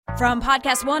From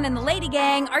Podcast One and the Lady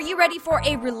Gang, are you ready for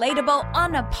a relatable,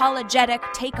 unapologetic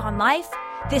take on life?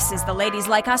 This is the Ladies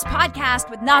Like Us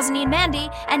podcast with Nazanin Mandy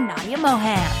and Nadia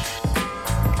Moham.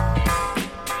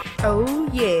 Oh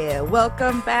yeah,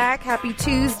 welcome back. Happy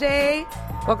Tuesday.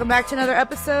 Welcome back to another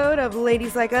episode of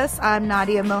Ladies Like Us. I'm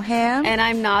Nadia Moham. And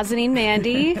I'm Nazanin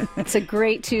Mandy. It's a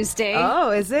great Tuesday. Oh,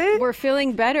 is it? We're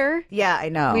feeling better. Yeah, I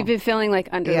know. We've been feeling like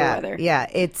under the weather. Yeah,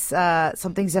 it's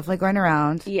something's definitely going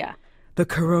around. Yeah. The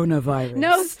coronavirus.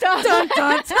 No, stop. Dun,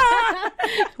 dun,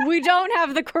 dun. We don't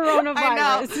have the coronavirus. I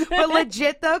know. But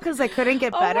legit though, because I couldn't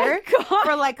get better my God.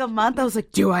 for like a month. I was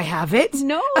like, do I have it?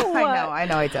 No. I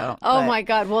know I don't. Oh but my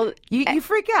God. Well, you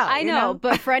freak out. I know,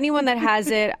 but for anyone that has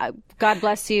it, God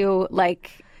bless you.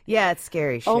 Like, yeah, it's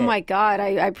scary shit. oh my God.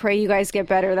 I pray you guys get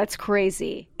better. That's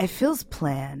crazy. It feels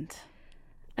planned.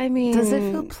 I mean, Does it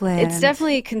feel planned? It's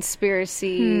definitely a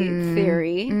conspiracy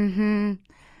theory. Mm-hmm.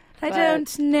 I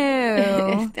don't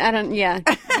know. I don't, yeah.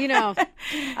 You know,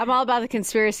 I'm all about the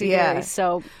conspiracy theories,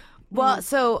 so. Well,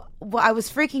 I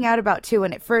was freaking out about too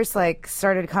when it first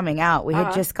started coming out. We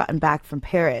had just gotten back from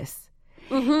Paris.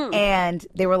 Mm-hmm. And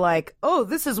they were like, oh,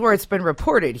 this is where it's been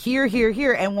reported. Here, here,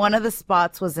 here. And one of the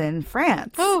spots was in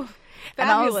France. Oh,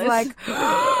 fabulous. And I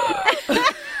was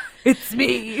like, it's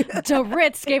me. De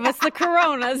Ritz gave us the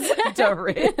coronas. De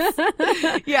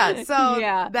Ritz. Yeah, so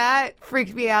that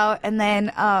freaked me out. And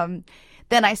then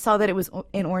I saw that it was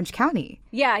in Orange County.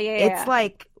 Yeah. It's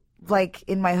like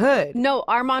in my hood. No,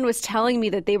 Armand was telling me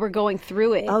that they were going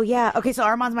through it. Oh, yeah. Okay, so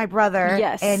Armand's my brother.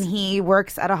 Yes. And he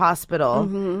works at a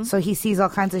hospital. So he sees all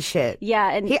kinds of shit.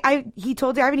 Yeah. And he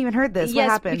told you, I haven't even heard this. Yes,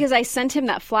 what happened? because I sent him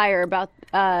that flyer about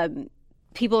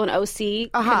people in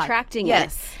OC contracting it.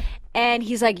 And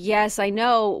he's like, yes, I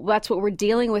know. That's what we're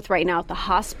dealing with right now at the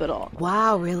hospital.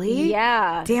 Wow, really?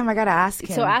 Yeah. Damn, I got to ask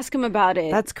him. So ask him about it.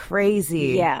 That's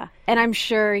crazy. Yeah. And I'm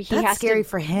sure he That's has scary to,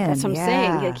 for him. That's what I'm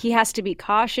saying. Like, he has to be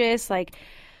cautious. Like,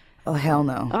 oh, hell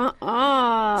no.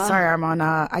 Uh-uh. Sorry, Armand.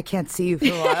 I can't see you for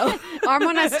a while.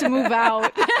 Armand has to move out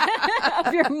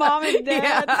of your mom and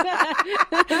dad.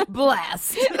 Yeah.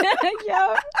 Blast.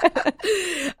 Yeah.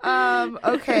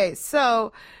 Okay,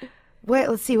 so... Wait,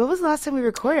 let's see. What was the last time we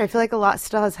recorded? I feel like a lot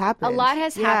still has happened. A lot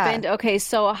has happened. Okay,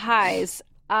 so highs.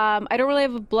 I don't really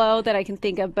have a blow that I can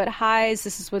think of, but highs,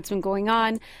 this is what's been going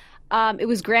on. It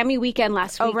was Grammy weekend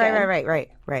last weekend. Oh,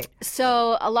 right.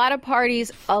 So a lot of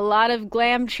parties, a lot of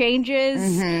glam changes.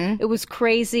 Mm-hmm. It was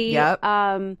crazy. Yep.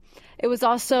 It was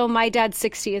also my dad's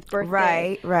 60th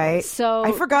birthday. Right. So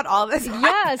I forgot all this.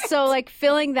 Yeah, so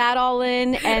filling that all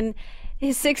in and...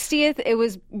 His 60th, it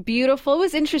was beautiful. It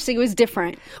was interesting. It was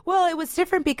different. Well, it was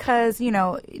different because,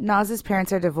 Naz's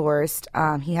parents are divorced.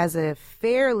 He has a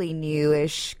fairly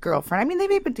newish girlfriend. I mean,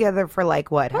 they've been together for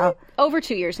what? Over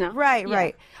 2 years now.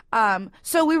 Right.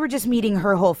 So we were just meeting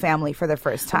her whole family for the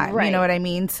first time. Right. You know what I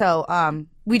mean? So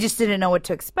we just didn't know what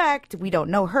to expect. We don't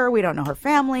know her. We don't know her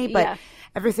family. But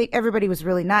everybody was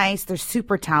really nice. They're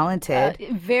super talented.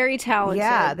 Very talented.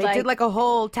 Yeah, they did a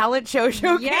whole talent show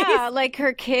showcase. Yeah,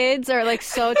 her kids are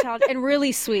so talented and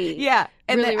really sweet. Yeah.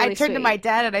 And really, then really I turned sweet. to my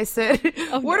dad and I said,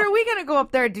 what are we going to go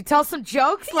up there and do? Tell some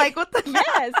jokes? What the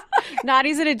Yes.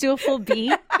 Nadia's going to do a full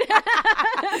beat.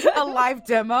 A live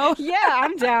demo? Yeah,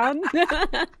 I'm down.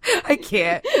 I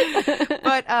can't.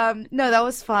 But, no, that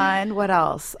was fun. What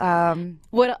else?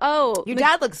 Your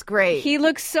dad looks great. He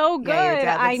looks so good. Yeah, your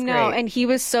dad looks I know. great. And he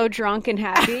was so drunk and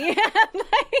happy.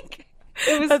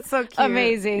 It was That's so cute.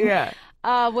 amazing. Yeah.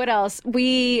 What else?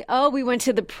 We went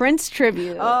to the Prince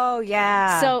tribute. Oh,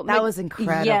 yeah. So that was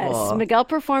incredible. Yes, Miguel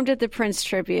performed at the Prince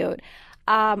tribute.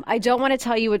 I don't want to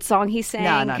tell you what song he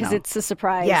sang because it's a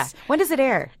surprise. Yeah. When does it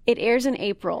air? It airs in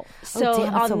April. So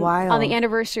damn, that's a while. on the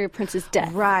anniversary of Prince's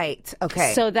death. Right.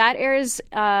 Okay. So that airs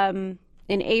in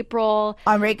April.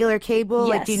 On regular cable?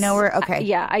 Yes. Do you know where? Okay.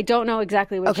 Yeah, I don't know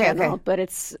exactly what channel, but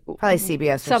it's probably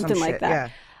CBS or something some like shit. that. Yeah.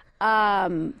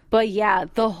 But yeah,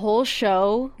 the whole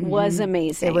show was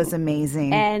amazing. It was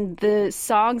amazing. And the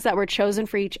songs that were chosen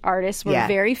for each artist were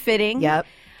very fitting. Yep.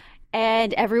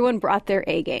 And everyone brought their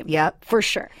A game. Yep. For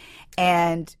sure.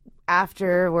 And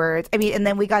afterwards, and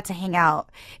then we got to hang out.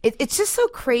 It's just so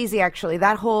crazy, actually.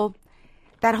 That whole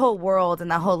world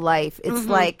and that whole life. It's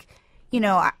like,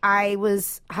 I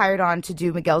was hired on to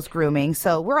do Miguel's grooming.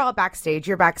 So we're all backstage.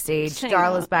 You're backstage.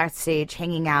 Darla's backstage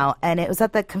hanging out. And it was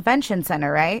at the convention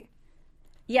center, right?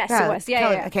 Yes, it was.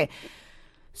 Yeah. Okay.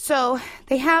 So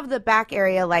they have the back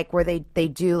area, where they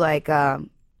do I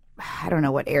don't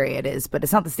know what area it is, but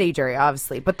it's not the stage area,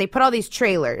 obviously. But they put all these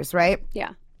trailers, right?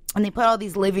 Yeah. And they put all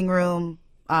these living room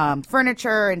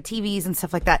furniture and TVs and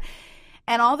stuff like that.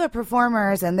 And all the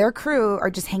performers and their crew are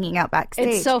just hanging out backstage.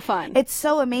 It's so fun. It's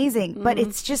so amazing. But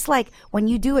it's just like when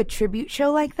you do a tribute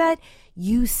show like that,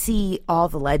 you see all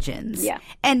the legends. Yeah.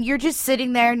 And you're just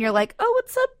sitting there and you're like, oh,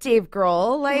 what's up, Dave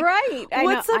Grohl? Like, right.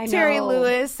 What's up, Terry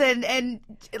Lewis? And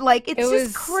like, it's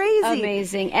just crazy.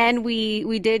 Amazing. And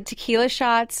we did tequila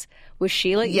shots with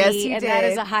Sheila Yes, E. you and did. that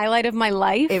is a highlight of my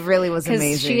life. It really was amazing.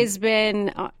 Because she has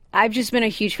been... I've just been a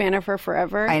huge fan of her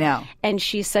forever. I know. And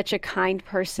she's such a kind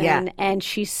person. Yeah. And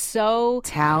she's so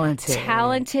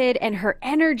talented, and her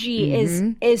energy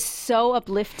is so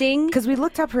uplifting. Because we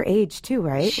looked up her age too,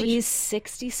 right? She's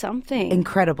 60-something.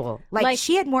 Incredible. Like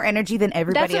she had more energy than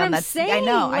everybody that's what on I'm that. saying.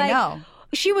 I know.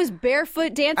 She was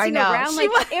barefoot dancing around. It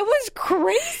was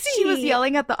crazy. She was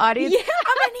yelling at the audience. Yeah.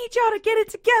 I'm going to need y'all to get it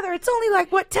together. It's only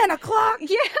like, 10 o'clock?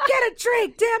 Yeah. Get a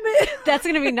drink, damn it. That's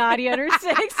going to be Nadia in her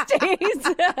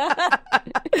 60s.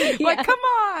 Like, come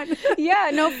on.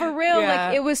 Yeah, no, for real. Yeah.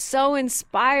 Like, it was so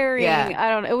inspiring. Yeah. I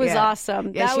don't know. It was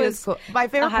awesome. Yeah, that she was cool. My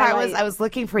favorite part was I was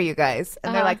looking for you guys.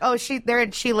 And they're like, they're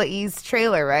in Sheila E.'s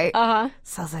trailer, right? Uh-huh.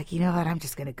 So I was like, you know what? I'm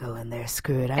just going to go in there.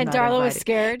 Screw it. And Darla was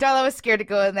scared. Darla was scared to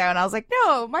go in there. And I was like,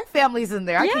 no, my family's in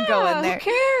there. I can go in there.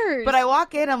 Who cares? But I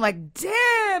walk in, I'm like,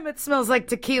 damn, it smells like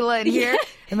tequila in here.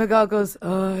 And Miguel goes,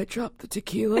 I dropped the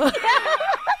tequila.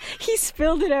 He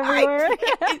spilled it everywhere.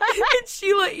 In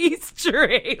Sheila E.'s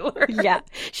trailer. Yeah.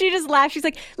 She just laughed. She's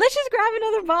like, let's just grab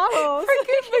another bottle.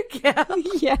 Freaking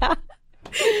Miguel. Yeah.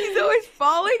 He's always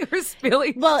falling or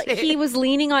spilling shit. He was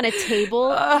leaning on a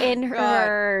table in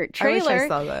her trailer. I wish I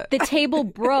saw that. The table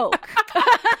broke.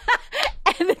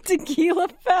 And the tequila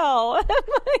fell. I'm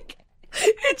like,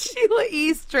 it's Sheila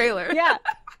E.'s trailer. yeah.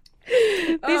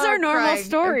 These are normal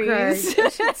stories.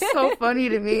 It's so funny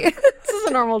to me. This is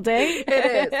a normal day.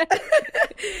 It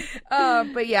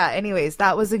is. But yeah, anyways,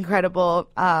 that was incredible.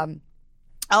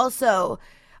 Also,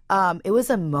 it was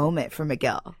a moment for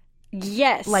Miguel.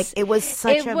 Yes. Like, it was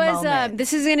such a moment.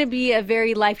 This is going to be a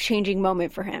very life-changing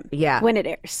moment for him. Yeah. When it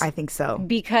airs. I think so.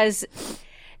 Because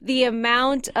the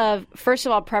amount of, first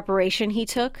of all, preparation he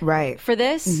took for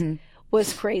this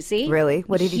was crazy. Really?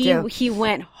 What did he do? He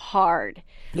went hard.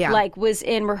 Yeah. Like, was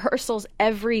in rehearsals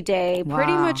every day,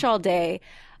 pretty much all day.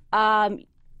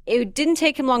 It didn't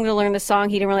take him long to learn the song.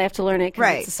 He didn't really have to learn it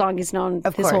because it's a song he's known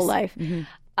his whole life.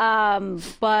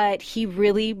 But he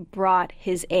really brought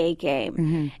his A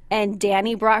game. And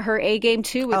Danny brought her A game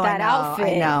too with that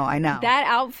outfit. I know. That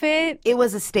outfit. It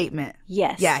was a statement.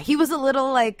 Yes. Yeah, he was a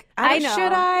little like,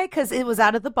 should I? Because it was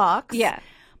out of the box. Yeah.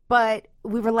 But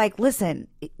we were like, listen,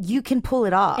 you can pull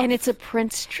it off. And it's a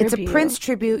Prince tribute. It's a Prince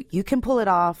tribute. You can pull it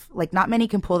off. Like, not many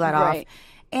can pull that off.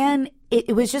 And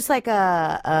it was just like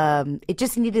it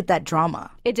just needed that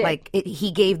drama. It did. Like,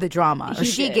 he gave the drama. Or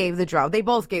she gave the drama. They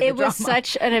both gave the drama. It was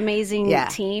such an amazing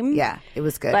team. Yeah, it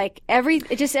was good. Like,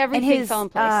 everything fell in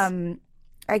place.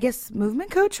 I guess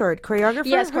movement coach or choreographer?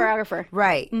 Yes, choreographer.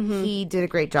 Right. He did a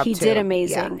great job, too. He did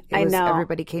amazing. Yeah, I know.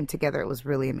 Everybody came together. It was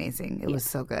really amazing. It was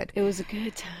so good. It was a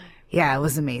good time. Yeah, it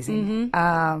was amazing.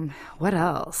 What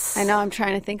else? I know. I'm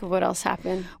trying to think of what else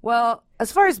happened. Well,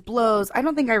 as far as blows, I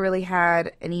don't think I really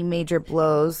had any major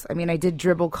blows. I mean, I did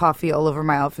dribble coffee all over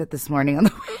my outfit this morning on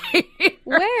the way here.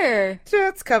 Where? So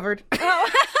it's covered. Oh.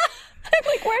 I'm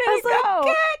like, where did it go?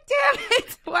 God damn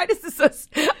it. Why does this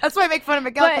That's why I make fun of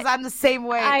Miguel, because I'm the same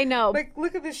way. I know. Like,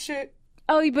 look at this shit.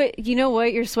 Oh, but you know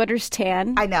what? Your sweater's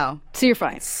tan. I know. So you're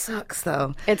fine. Sucks,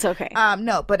 though. It's okay.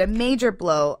 No, but a major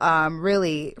blow,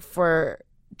 really, for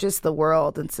just the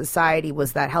world and society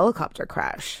was that helicopter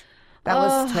crash. That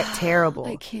was terrible.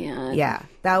 I can't. Yeah,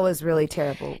 that was really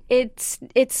terrible. It's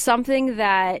something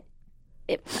that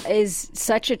is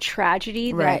such a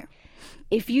tragedy that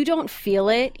if you don't feel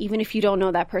it, even if you don't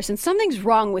know that person, something's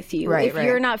wrong with you. If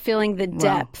you're not feeling the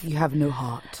depth. You have no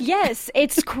heart. Yes,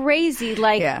 it's crazy.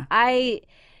 Like,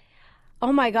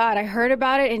 oh my God, I heard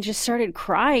about it and just started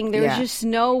crying. There was just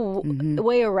no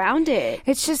way around it.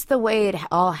 It's just the way it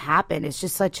all happened. It's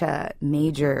just such a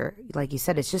major, like you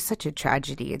said, it's just such a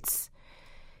tragedy.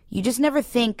 You just never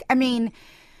think, I mean,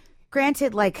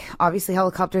 granted, like, obviously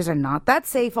helicopters are not that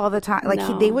safe all the time.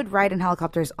 Like, they would ride in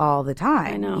helicopters all the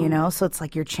time, I know. you know? So it's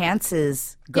like your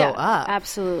chances go up.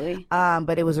 Absolutely.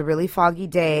 But it was a really foggy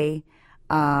day.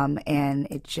 And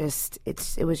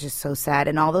it was just so sad.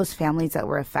 And all those families that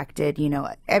were affected, you know,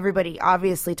 everybody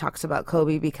obviously talks about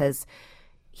Kobe because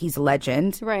he's a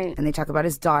legend. Right. And they talk about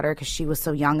his daughter because she was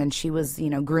so young and she was, you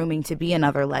know, grooming to be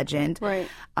another legend. Right.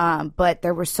 But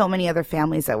there were so many other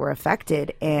families that were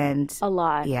affected, and a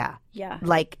lot. Yeah. Yeah.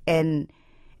 Like, and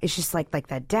it's just like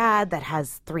that dad that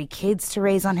has 3 kids to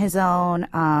raise on his own.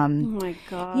 Oh my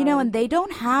God. You know, and they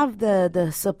don't have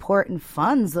the support and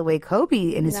funds the way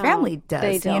Kobe and his family does.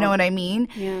 They don't. You know what I mean?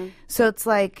 Yeah. So it's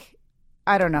like,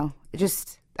 I don't know.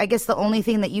 I guess the only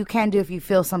thing that you can do if you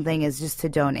feel something is just to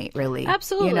donate, really.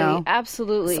 Absolutely. You know?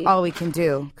 Absolutely. It's all we can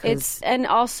do. And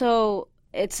also,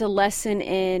 it's a lesson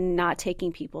in not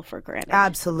taking people for granted.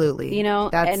 Absolutely. You know?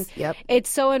 It's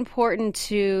so important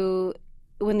to,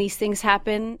 when these things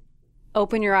happen,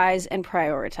 open your eyes and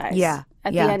prioritize. Yeah.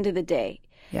 At the end of the day.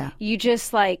 Yeah. You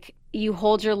just you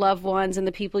hold your loved ones and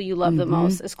the people you love the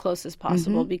most as close as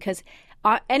possible because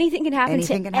anything can happen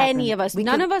any of us.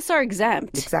 None of us are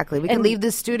exempt. Exactly. We can leave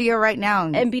this studio right now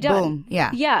and be done. Boom. Yeah.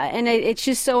 Yeah. And it's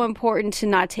just so important to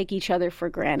not take each other for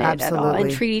granted at all and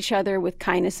treat each other with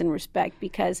kindness and respect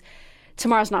because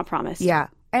tomorrow's not promised. Yeah.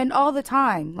 And all the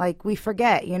time, like we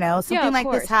forget, you know, something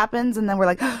like this happens and then we're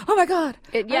like, oh my God,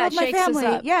 I love my family.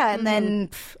 Us up. Yeah. And then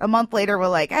a month later we're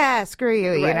like, screw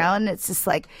you, you know, and it's just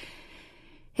like,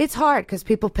 it's hard because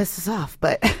people piss us off,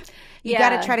 but you got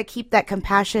to try to keep that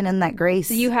compassion and that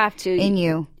grace. You have to. In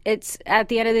you. It's at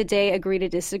the end of the day, agree to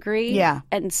disagree. Yeah.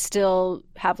 And still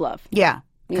have love. Yeah.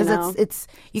 Because it's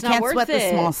you can't sweat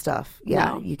the small stuff.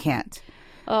 Yeah, you can't.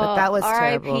 But that was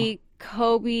terrible. R.I.P.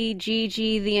 Kobe,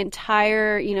 Gigi, the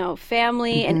entire,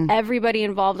 family and everybody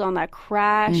involved on that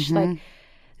crash. Like,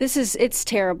 it's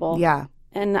terrible. Yeah.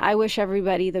 And I wish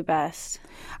everybody the best.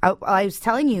 I was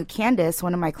telling you, Candace,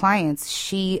 one of my clients,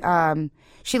 she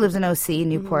lives in OC,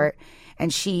 Newport,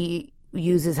 and she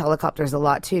uses helicopters a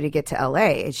lot too to get to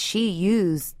LA. And she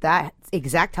used that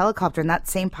exact helicopter and that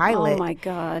same pilot. Oh my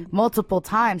God. Multiple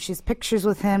times. She has pictures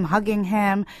with him, hugging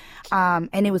him.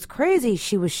 And it was crazy.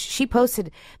 She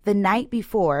posted the night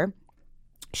before,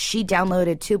 she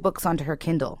downloaded 2 books onto her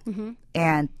Kindle.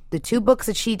 And the 2 books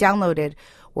that she downloaded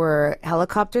were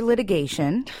Helicopter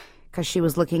Litigation, because she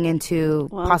was looking into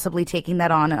possibly taking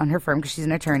that on her firm because she's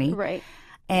an attorney. Right.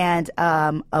 And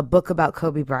a book about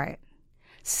Kobe Bryant.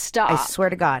 Stop. I swear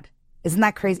to God. Isn't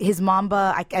that crazy? His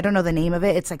Mamba, I don't know the name of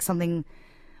it. It's like something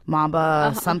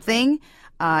Mamba something.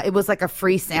 It was like a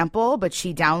free sample, but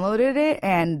she downloaded it,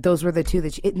 and those were the 2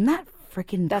 that isn't that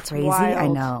freaking crazy?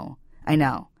 Wild. I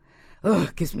know. Ugh,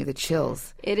 it gives me the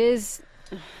chills. It is.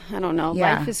 I don't know.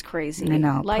 Yeah. Life is crazy. I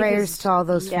know. Prayers to all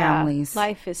those families.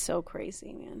 Life is so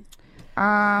crazy,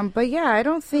 man. But yeah, I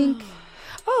don't think.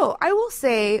 Oh, I will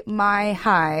say my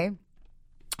high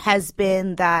has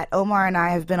been that Omar and I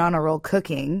have been on a roll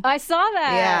cooking. I saw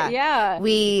that. Yeah.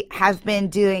 We have been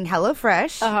doing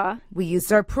HelloFresh. We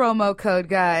used our promo code,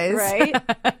 guys. Right.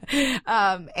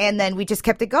 And then we just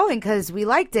kept it going because we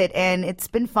liked it, and it's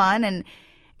been fun, and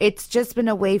it's just been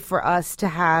a way for us to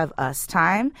have us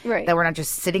time. Right. That we're not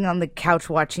just sitting on the couch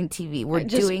watching TV. We're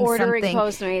just doing ordering something.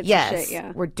 Postmates yes. And shit,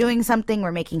 yeah. We're doing something.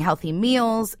 We're making healthy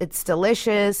meals. It's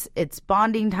delicious. It's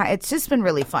bonding time. It's just been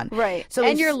really fun. Right.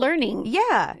 And you're learning.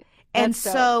 Yeah. And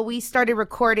so we started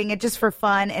recording it just for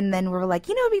fun. And then we were like,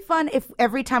 it'd be fun if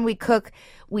every time we cook,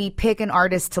 we pick an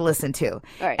artist to listen to.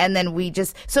 Right. And then we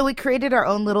created our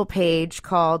own little page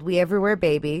called We Everywhere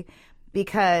Baby,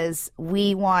 because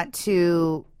we want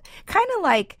to kind of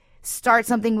like start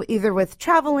something either with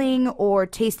traveling or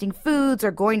tasting foods or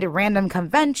going to random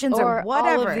conventions or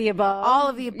whatever. All of the above. All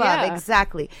of the above, yeah.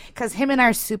 Exactly. Because him and I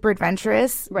are super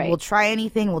adventurous. Right. We'll try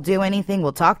anything. We'll do anything.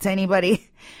 We'll talk to anybody.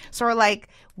 So we're like,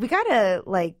 we got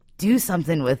to do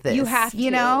something with this. You have to.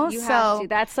 You know? You have to.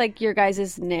 That's like your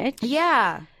guys' niche.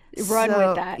 Yeah. Run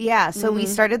with that. Yeah. So we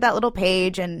started that little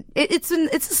page, and it's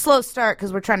a slow start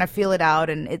because we're trying to feel it out,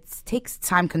 and it takes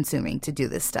time consuming to do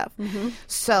this stuff.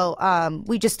 So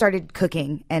we just started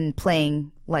cooking and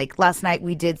playing. Like last night,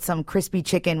 we did some crispy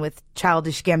chicken with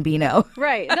Childish Gambino.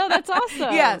 Right. No, that's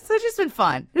awesome. Yeah. So it's just been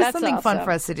fun. It's That's something fun awesome.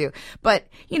 for us to do. But,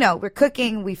 we're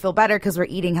cooking. We feel better because we're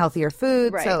eating healthier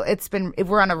food. Right. So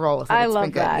we're on a roll with it. I It's love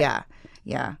been good. that. Yeah.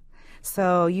 Yeah.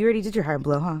 So you already did your high and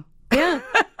blow, huh? Yeah.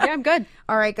 Yeah, I'm good.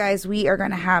 All right, guys, we are going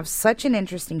to have such an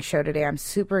interesting show today. I'm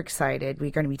super excited.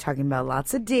 We're going to be talking about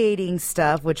lots of dating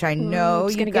stuff, which I know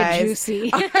you guys get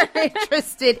juicy. are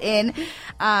interested in.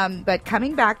 But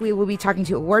coming back, we will be talking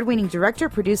to award-winning director,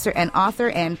 producer, and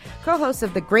author and co-host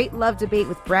of The Great Love Debate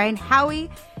with Brian Howie.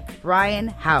 Brian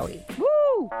Howie.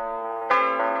 Woo!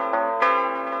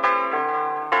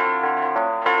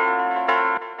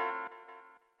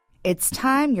 It's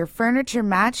time your furniture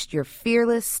matched your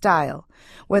fearless style.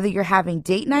 Whether you're having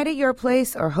date night at your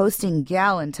place or hosting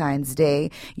Galentine's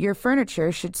Day, your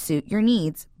furniture should suit your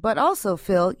needs, but also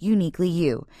feel uniquely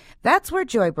you. That's where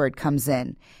Joybird comes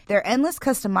in. Their endless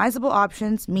customizable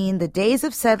options mean the days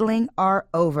of settling are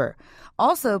over.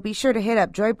 Also, be sure to hit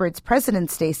up Joybird's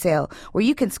President's Day sale, where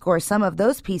you can score some of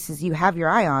those pieces you have your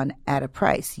eye on at a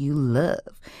price you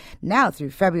love. Now through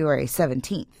February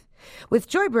 17th. With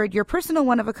Joybird, your personal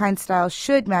one-of-a-kind style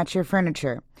should match your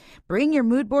furniture. Bring your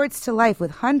mood boards to life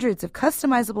with hundreds of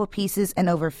customizable pieces and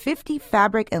over 50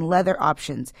 fabric and leather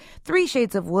options, 3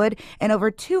 shades of wood, and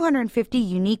over 250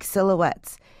 unique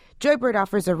silhouettes. Joybird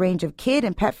offers a range of kid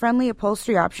and pet-friendly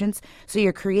upholstery options so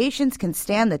your creations can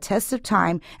stand the test of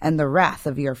time and the wrath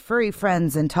of your furry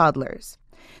friends and toddlers.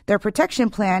 Their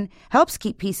protection plan helps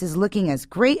keep pieces looking as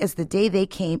great as the day they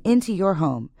came into your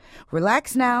home.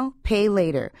 Relax now, pay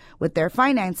later. With their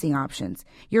financing options,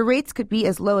 your rates could be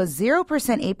as low as 0%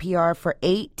 APR for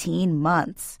 18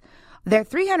 months. Their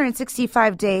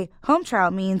 365-day home trial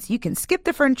means you can skip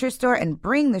the furniture store and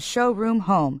bring the showroom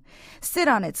home. Sit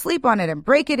on it, sleep on it, and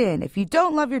break it in. If you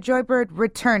don't love your Joybird,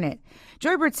 return it.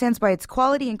 Joybird stands by its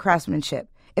quality and craftsmanship.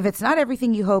 If it's not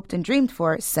everything you hoped and dreamed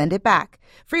for, send it back.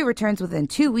 Free returns within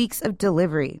 2 weeks of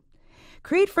delivery.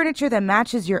 Create furniture that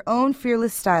matches your own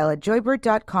fearless style at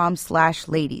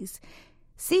joybird.com/ladies.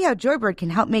 See how Joybird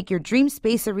can help make your dream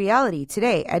space a reality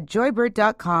today at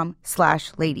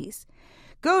joybird.com/ladies.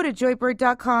 Go to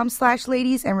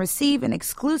joybird.com/ladies and receive an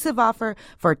exclusive offer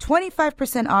for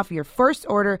 25% off your first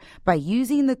order by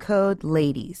using the code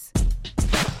LADIES.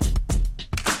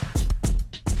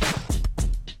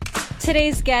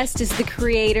 Today's guest is the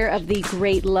creator of The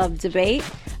Great Love Debate.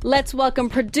 Let's welcome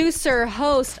producer,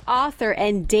 host, author,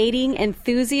 and dating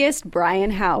enthusiast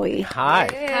Brian Howie. Hi.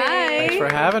 Hi. Thanks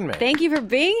for having me. Thank you for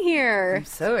being here. I'm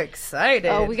so excited.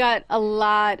 Oh, we got a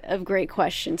lot of great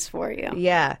questions for you.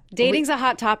 Yeah. Dating's a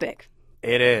hot topic.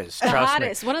 It is. The Trust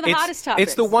hottest. me. One of the hottest topics.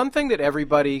 It's the one thing that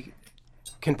everybody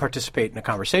can participate in a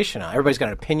conversation on. Everybody's got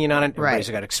an opinion on it. Everybody's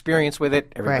got experience with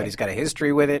it. Everybody's got a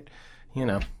history with it. You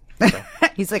know. So.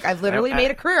 He's like, I've literally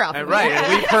made a career off of it. Right.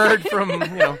 And we've heard from,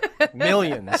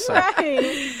 millions. So.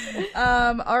 Right.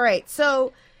 All right.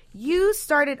 So you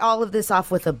started all of this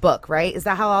off with a book, right? Is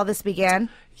that how all this began?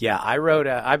 Yeah.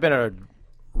 I've been a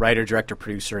writer, director,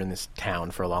 producer in this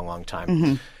town for a long, long time.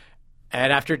 Mm-hmm.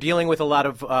 And after dealing with a lot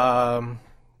of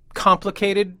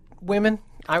complicated women,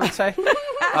 I would say.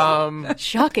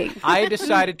 Shocking. I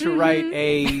decided to write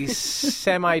a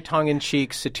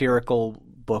semi-tongue-in-cheek satirical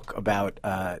book about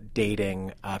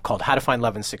dating called How to Find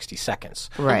Love in 60 Seconds,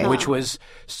 right? Which was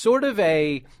sort of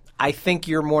I think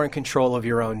you're more in control of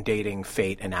your own dating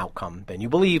fate and outcome than you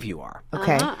believe you are.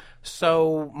 Okay.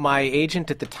 So my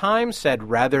agent at the time said,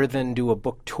 rather than do a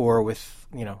book tour with,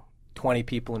 20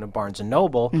 people in a Barnes &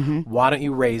 Noble, why don't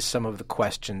you raise some of the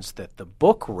questions that the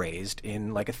book raised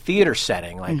in like a theater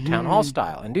setting, like town hall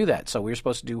style, and do that. So we were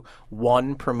supposed to do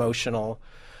one promotional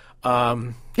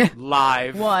live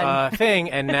thing,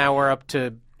 and now we're up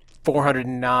to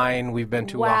 409. We've been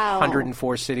to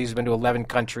 104 cities. We've been to 11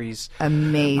 countries.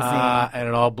 Amazing. And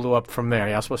it all blew up from there.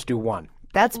 Yeah, I was supposed to do one.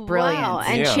 That's brilliant. Wow,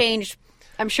 and changed,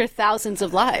 I'm sure, thousands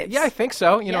of lives. Yeah, I think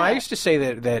so. I used to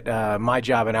say that my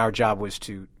job and our job was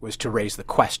to raise the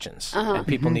questions, and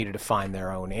people needed to find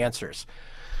their own answers.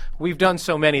 We've done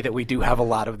so many that we do have a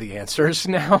lot of the answers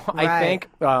now, I think.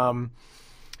 And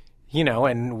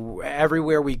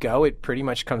everywhere we go, it pretty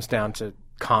much comes down to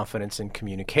confidence and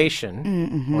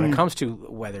communication when it comes to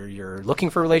whether you're looking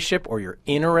for a relationship or you're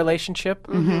in a relationship.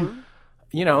 And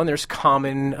there's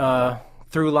common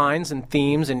through lines and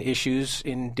themes and issues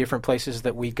in different places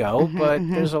that we go, but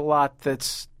there's a lot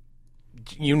that's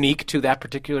unique to that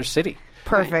particular city.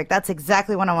 Perfect. That's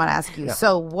exactly what I want to ask you. Yeah.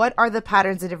 So what are the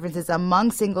patterns and differences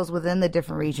among singles within the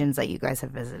different regions that you guys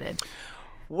have visited?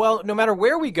 Well, no matter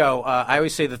where we go, I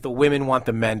always say that the women want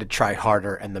the men to try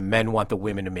harder and the men want the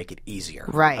women to make it easier.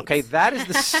 Right. Okay, that is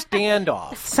the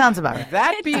standoff. Sounds about right.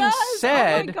 That being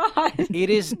said, it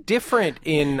is different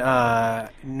in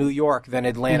New York than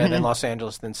Atlanta, than Los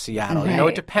Angeles, than Seattle. Right.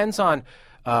 It depends on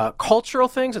cultural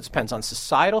things. It depends on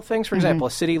societal things. For example,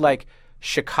 a city like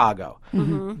Chicago,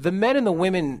 the men and the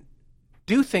women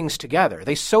do things together.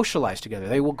 They socialize together.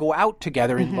 They will go out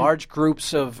together in large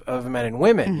groups of men and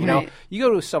women. You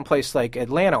go to someplace like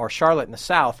Atlanta or Charlotte in the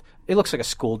South, it looks like a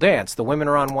school dance. The women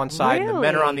are on one side and the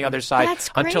men are on the other side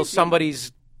until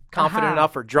somebody's confident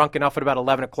enough or drunk enough at about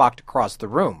 11 o'clock to cross the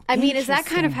room. I mean, is that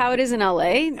kind of how it is in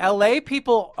L.A.? L.A.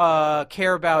 people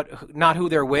care about not who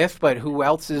they're with, but who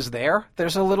else is there.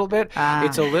 There's a little bit.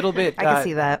 It's a little bit I can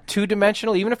see that.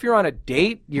 two-dimensional. Even if you're on a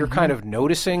date, you're kind of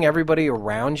noticing everybody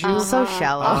around you. So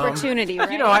shallow. Opportunity,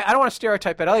 right? You know, I don't want to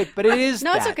stereotype at L.A., but it is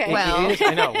No, it's that. okay. It is,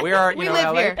 I know. We are, We know,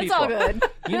 live LA here. people. It's all good.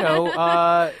 You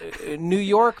know, New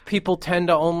York people tend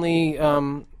to only,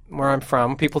 where I'm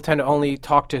from, people tend to only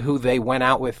talk to who they went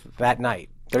out with that night.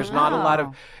 There's not a lot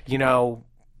of, you know,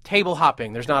 table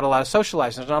hopping. There's not a lot of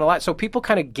socializing. There's not a lot. So people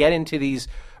kind of get into these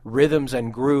rhythms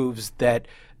and grooves that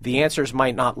the answers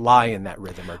might not lie in that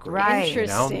rhythm or groove. Right. You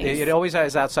know? Interesting. It always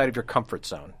is outside of your comfort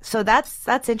zone. So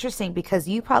that's interesting because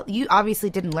you obviously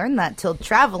didn't learn that till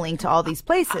traveling to all these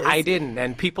places. I didn't,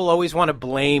 and people always want to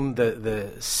blame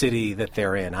the city that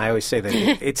they're in. I always say that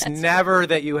it's never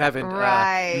that you haven't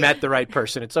Right. met the right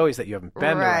person. It's always that you haven't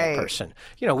been the right Right. person.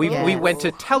 You know, we went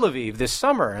to Tel Aviv this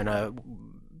summer, and a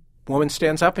woman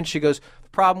stands up and she goes, "The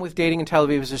problem with dating in Tel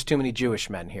Aviv is there's too many Jewish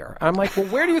men here." I'm like, "Well,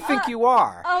 where do you think you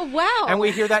are?" Oh, wow. And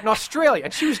we hear that in Australia,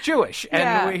 and she was Jewish,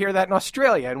 and we hear that in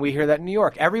Australia, and we hear that in New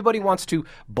York. Everybody wants to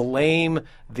blame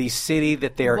the city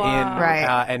that they're in,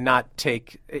 Right. and not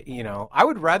take. You know, I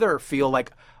would rather feel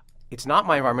like it's not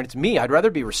my environment; it's me. I'd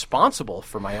rather be responsible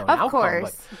for my own outcome. Of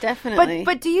course. Definitely.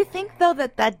 But do you think though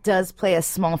that does play a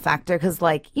small factor? Because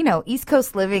like, you know, East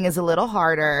Coast living is a little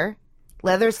harder.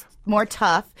 Leather's more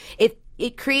tough.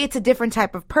 It creates a different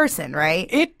type of person, right?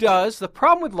 It does. The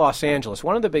problem with Los Angeles,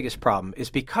 one of the biggest problems,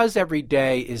 is because every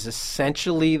day is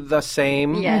essentially the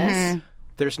same. Yes.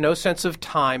 There's no sense of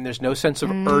time. There's no sense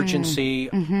of urgency.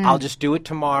 I'll just do it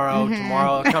tomorrow.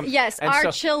 Tomorrow comes. Yes, And our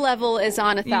so- chill level is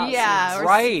on 1,000. Yeah, or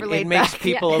Right. super laid It makes back.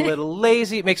 people a little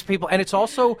lazy. It makes people, and it's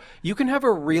also, you can have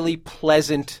a really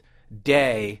pleasant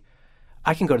day.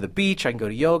 I can go to the beach. I can go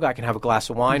to yoga. I can have a glass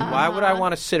of wine. Why would I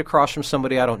want to sit across from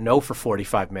somebody I don't know for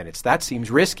 45 minutes? That seems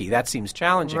risky. That seems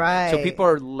challenging. Right. So people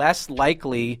are less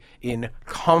likely in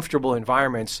comfortable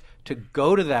environments to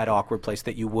go to that awkward place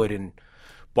that you would in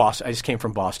Boston. I just came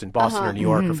from Boston or New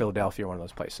York or Philadelphia, one of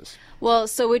those places. Well,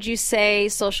 so would you say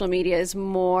social media is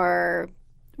more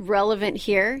relevant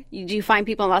here? Do you find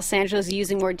people in Los Angeles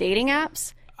using more dating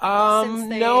apps?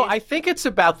 No, I think it's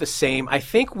about the same. I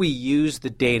think we use the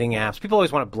dating apps. People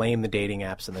always want to blame the dating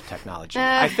apps and the technology.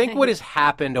 I think what has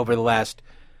happened over the last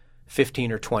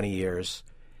 15 or 20 years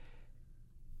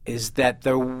is that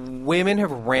the women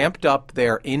have ramped up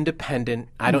their independent,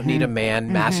 I don't need a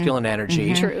man, masculine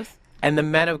energy. Truth. And the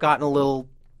men have gotten a little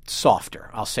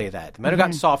softer. I'll say that. The men have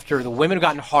gotten softer. The women have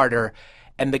gotten harder.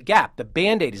 And the gap, the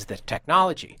Band-Aid is the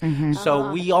technology.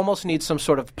 So we almost need some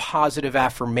sort of positive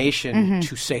affirmation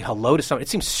to say hello to someone. It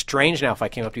seems strange now if I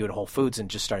came up to you at Whole Foods and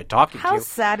just started talking to you. How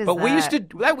sad is but that?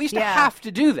 we used to have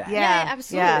to do that. Yeah,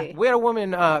 absolutely. We had a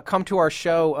woman come to our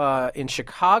show in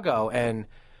Chicago, and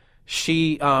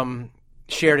she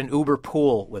shared an Uber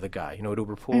pool with a guy. You know what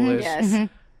Uber pool is? Yes.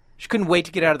 She couldn't wait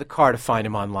to get out of the car to find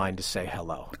him online to say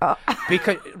hello.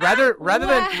 Because rather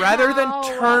than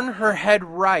turn her head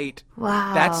right,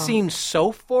 Wow. that seemed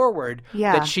so forward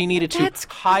that she needed to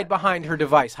hide behind her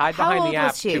device, hide behind old the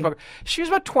app. was she? She was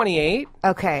about 28.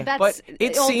 Okay. But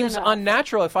it old seems enough.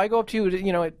 unnatural. If I go up to you,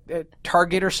 you know, at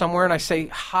Target or somewhere, and I say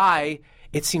hi,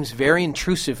 it seems very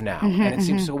intrusive now, and it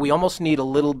seems so. We almost need a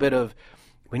little bit of.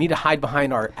 We need to hide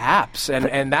behind our apps,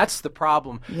 and that's the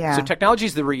problem. Yeah. So technology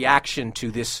is the reaction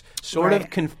to this sort of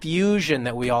confusion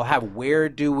that we all have. Where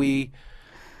do we,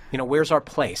 you know, where's our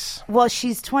place? Well,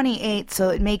 she's 28, so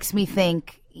it makes me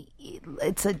think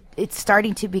it's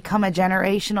starting to become a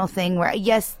generational thing where,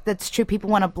 yes, that's true. People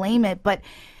want to blame it, but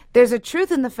there's a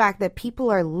truth in the fact that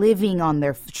people are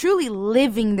truly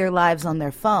living their lives on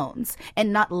their phones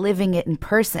and not living it in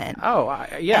person. Oh,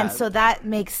 yeah. And so that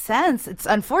makes sense. It's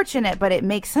unfortunate, but it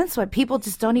makes sense why people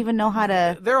just don't even know how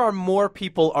to. There are more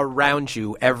people around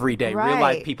you every day, real life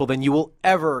Right. people, than you will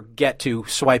ever get to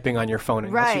swiping on your phone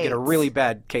unless you get a Right. really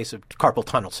bad case of carpal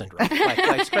tunnel syndrome. Like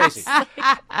it's crazy.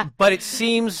 But it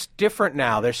seems different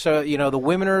now. There's the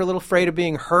women are a little afraid of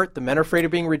being hurt. The men are afraid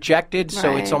of being rejected.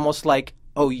 So it's Right. almost like,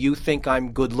 oh, you think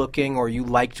I'm good looking, or you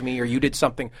liked me, or you did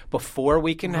something before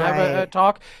we can have a Right.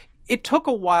 talk. It took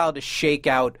a while to shake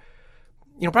out.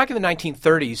 You know, back in the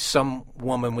 1930s, some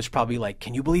woman was probably like,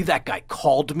 "Can you believe that guy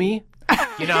called me?"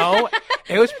 You know,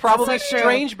 It was probably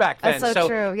strange back then. That's so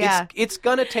true. Yeah. It's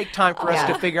going to take time for us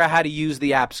to figure out how to use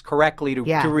the apps correctly to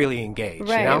really engage.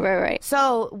 Right, you know? right.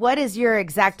 So, what is your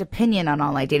exact opinion on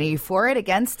online dating? Are you for it,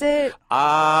 against it?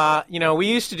 We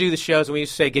used to do the shows and we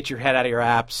used to say, get your head out of your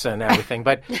apps and everything.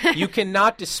 But you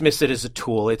cannot dismiss it as a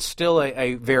tool. It's still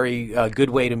a very good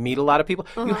way to meet a lot of people.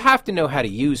 You have to know how to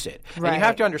use it. Right. And you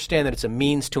have to understand that it's a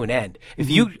means to an end. If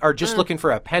you are just looking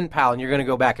for a pen pal and you're going to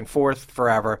go back and forth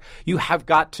forever, you have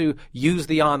got to use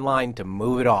the online to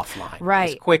move it offline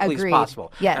as quickly as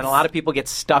possible. Yes. And a lot of people get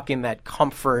stuck in that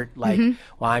comfort, like,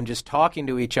 well, I'm just talking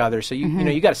to each other. So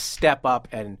you got to step up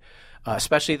and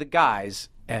especially the guys,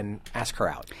 and ask her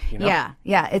out. You know?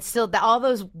 Yeah. It's still all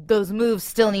those moves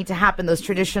still need to happen. Those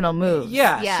traditional moves.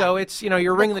 Yeah. So it's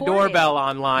you're ringing the doorbell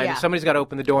online. Yeah. Somebody's got to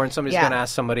open the door, and somebody's going to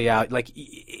ask somebody out. Like,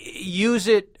 use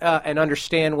it and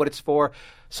understand what it's for.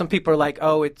 Some people are like,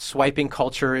 "Oh, swiping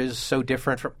culture is so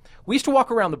different from." We used to walk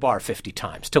around the bar 50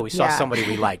 times till we saw somebody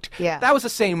we liked. That was the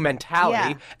same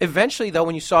mentality. Eventually, though,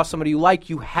 when you saw somebody you liked,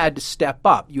 you had to step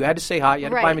up. You had to say hi. You had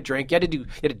to buy him a drink. You had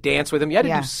to dance with him. You had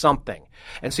to do something.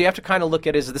 And so you have to kind of look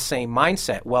at it as the same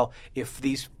mindset. Well, if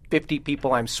these 50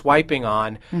 people I'm swiping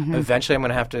on, eventually I'm going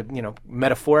to have to,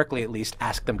 metaphorically at least,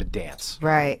 ask them to dance.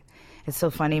 Right. It's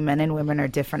so funny. Men and women are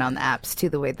different on the apps, too,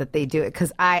 the way that they do it.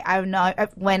 Because I've known,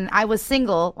 when I was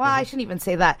single, well, I shouldn't even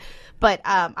say that, but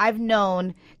I've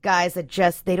known guys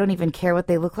that they don't even care what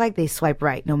they look like. They swipe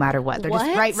right no matter what. They're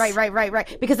just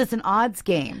right. Because it's an odds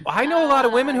game. I know a lot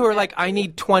of women who are like, I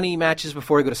need 20 matches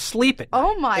before I go to sleep.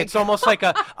 Oh, my It's almost like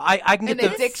I can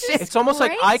get addiction. It's almost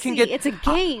like I can get. It's a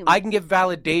game. I can get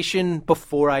validation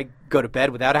before I go to bed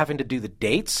without having to do the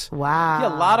dates. Wow.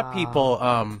 Yeah, a lot of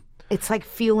people. It's like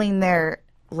feeling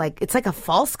it's like a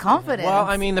false confidence. Well,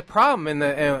 I mean, the problem,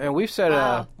 and we've said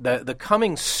the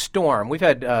coming storm, we've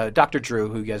had Dr. Drew,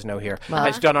 who you guys know here,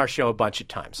 has done our show a bunch of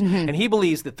times. And he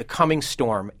believes that the coming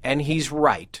storm, and he's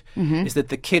right, is that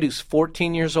the kid who's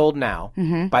 14 years old now,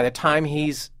 by the time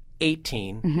he's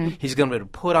 18, he's going to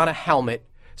put on a helmet.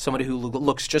 Somebody who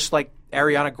looks just like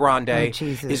Ariana Grande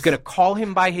is going to call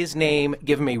him by his name,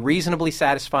 give him a reasonably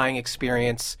satisfying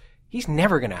experience. He's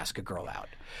never going to ask a girl out.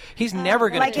 He's never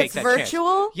going to take that chance. Like it's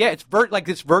virtual? Yeah, it's like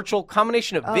this virtual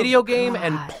combination of video game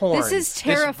and porn. This is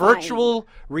terrifying. This virtual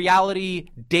reality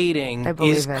dating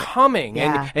is coming.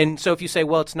 Yeah. And so if you say,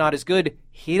 well, it's not as good,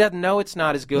 he doesn't know it's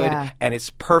not as good, and it's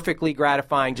perfectly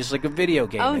gratifying just like a video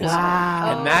game is.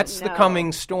 Wow. And that's the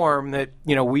coming storm that,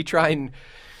 we try and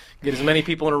get as many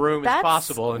people in a room as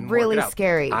possible. And really work it out.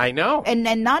 Scary. I know. And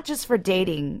not just for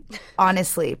dating,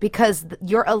 honestly, because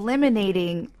you're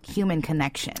eliminating human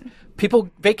connection.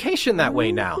 People vacation that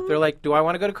way now. They're like, do I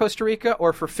want to go to Costa Rica,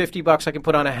 or for $50 I can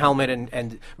put on a helmet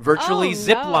and virtually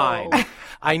zip line?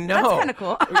 I know. That's kind of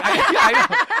cool. I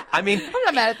know. I mean, I'm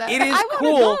not mad at that. It is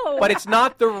cool, but it's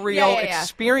not the real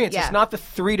experience. Yeah. It's not the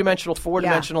 3-dimensional,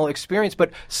 4-dimensional experience.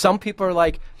 But some people are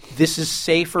like, this is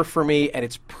safer for me, and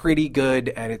it's pretty good,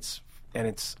 and it's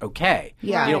okay.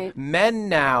 Yeah. Men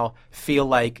now feel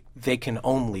like they can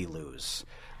only lose.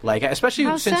 Like,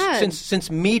 especially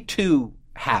since Me Too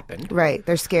happened. Right.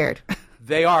 They're scared.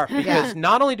 They are. Because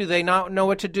not only do they not know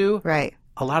what to do, right.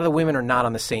 A lot of the women are not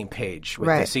on the same page with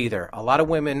this either. A lot of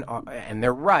women, and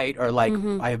they're right, are like,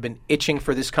 I have been itching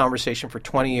for this conversation for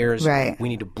 20 years. Right. We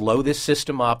need to blow this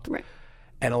system up. Right.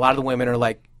 And a lot of the women are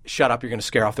like, shut up, you're going to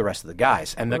scare off the rest of the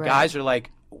guys. And the guys are like,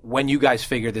 when you guys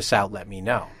figure this out, let me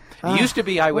know. It used to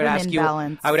be I would ask you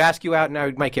out and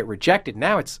I might get rejected.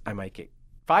 Now it's I might get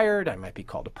fired, I might be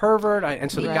called a pervert, and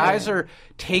so the guys are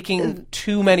taking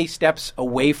too many steps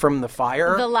away from the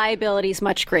fire. The liability is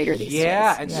much greater these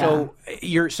days. And so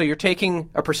you're taking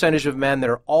a percentage of men that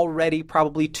are already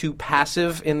probably too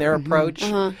passive in their approach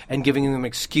and giving them an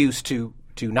excuse to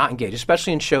not engage,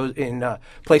 especially in shows in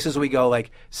places we go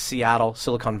like Seattle,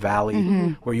 Silicon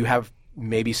Valley, where you have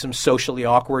maybe some socially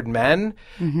awkward men,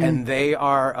 and they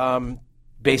are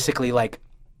basically like,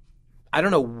 I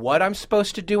don't know what I'm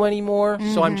supposed to do anymore,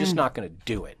 so I'm just not going to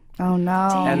do it. Oh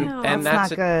no! And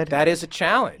that's not good. That is a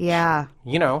challenge. Yeah.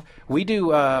 We do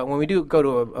when we do go to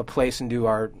a place and do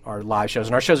our live shows,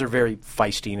 and our shows are very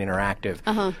feisty and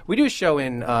interactive. We do a show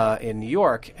in New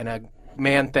York, and a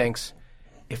man thinks,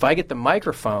 if I get the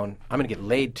microphone, I'm going to get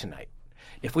laid tonight.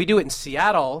 If we do it in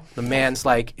Seattle, the man's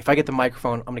like, if I get the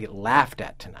microphone, I'm going to get laughed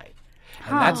at tonight.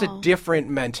 And that's a different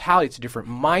mentality. It's a different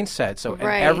mindset. So and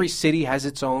every city has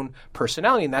its own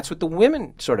personality, and that's what the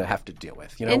women sort of have to deal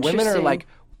with. Women are like,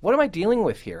 what am I dealing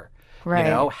with here? Right.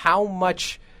 How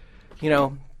much,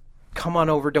 come on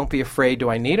over, don't be afraid, do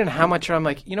I need it? And how much I'm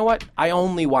like, you know what? I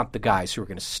only want the guys who are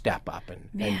going to step up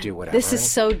and do whatever. This is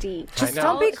so deep. Just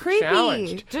don't be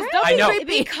creepy. Just don't be creepy.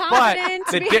 Be confident.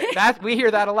 But we hear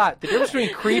that a lot. The difference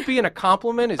between creepy and a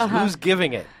compliment is who's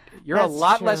giving it. You're a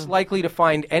lot less likely to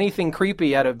find anything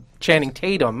creepy out of Channing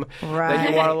Tatum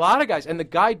than you are a lot of guys. And the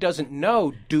guy doesn't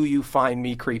know, do you find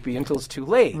me creepy, until it's too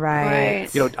late.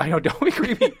 Right. You know, I know, don't be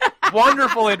creepy.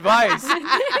 Wonderful advice.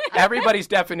 Everybody's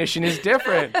definition is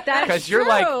different. That's true.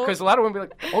 Because a lot of women be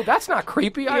like, oh, that's not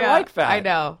creepy. I like that. I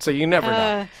know. So you never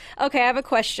know. Okay, I have a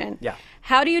question. Yeah.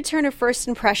 How do you turn a first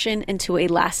impression into a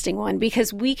lasting one?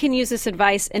 Because we can use this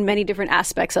advice in many different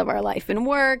aspects of our life, in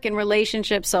work, in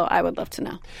relationships. So I would love to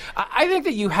know. I think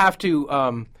that you have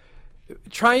to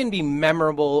try and be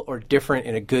memorable or different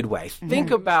in a good way. Think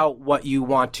about what you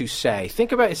want to say.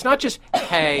 Think about, it's not just,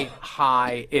 hey,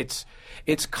 hi. It's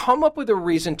come up with a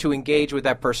reason to engage with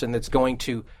that person that's going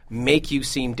to make you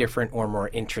seem different or more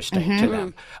interesting to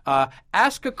them.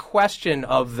 Ask a question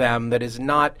of them that is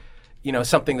not,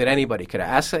 something that anybody could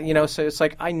ask. So it's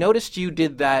like, I noticed you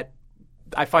did that.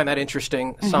 I find that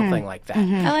interesting. Something like that.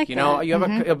 I like that. You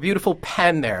have a beautiful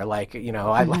pen there. Like,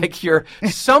 I like your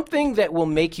something that will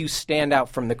make you stand out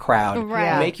from the crowd.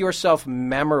 Right. Make yourself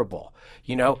memorable.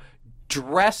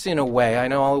 Dress in a way. I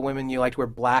know all the women, you like to wear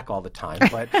black all the time,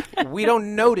 but we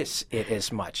don't notice it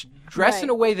as much. Dress in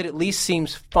a way that at least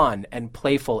seems fun and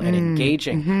playful and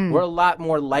engaging. We're a lot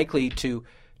more likely to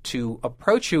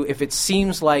approach you if it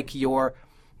seems like you're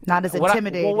not as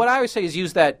intimidating. What I always say is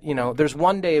use that, there's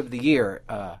one day of the year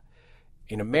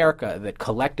in America that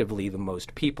collectively the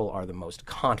most people are the most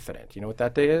confident. You know what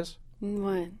that day is?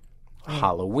 What?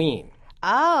 Halloween.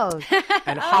 Oh,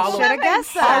 and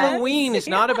Halloween is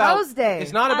not about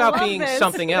it's not about being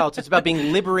something else. It's about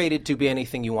being liberated to be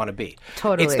anything you want to be.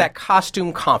 Totally, it's that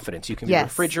costume confidence. You can be a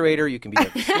refrigerator. You can be a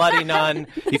slutty nun.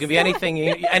 You can be anything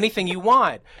you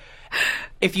want.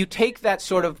 If you take that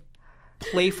sort of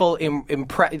playful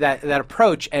that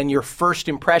approach, and your first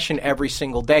impression every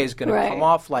single day is going to come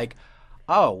off like,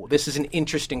 oh, this is an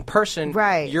interesting person.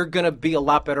 Right. You're going to be a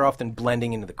lot better off than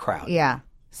blending into the crowd. Yeah.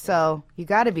 So you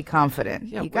got to be confident.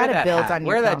 Yeah, you got to build on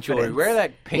your confidence. Wear that jewelry. Wear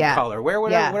that pink color. Wear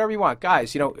whatever you want.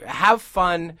 Guys, have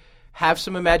fun. Have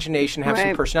some imagination. Have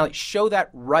some personality. Show that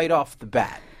right off the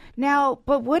bat. Now,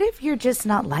 but what if you're just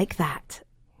not like that?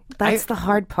 That's the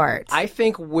hard part. I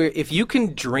think if you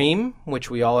can dream, which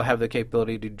we all have the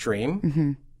capability to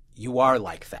dream, you are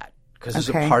like that. Because there's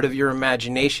a part of your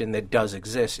imagination that does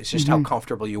exist. It's just how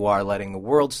comfortable you are letting the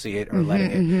world see it or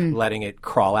letting it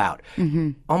crawl out.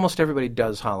 Almost everybody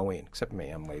does Halloween, except me.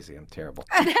 I'm lazy. I'm terrible.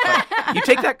 But you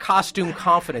take that costume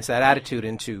confidence, that attitude,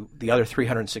 into the other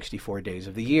 364 days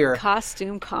of the year.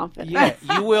 Costume confidence. Yeah,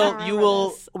 you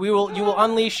will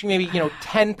unleash maybe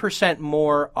 10%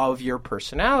 more of your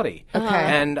personality. Okay.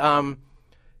 And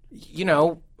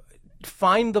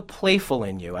find the playful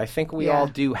in you. I think we all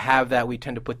do have that. We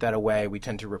tend to put that away. We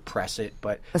tend to repress it,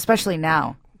 but especially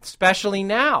now.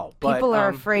 But, people are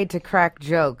afraid to crack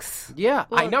jokes. Yeah,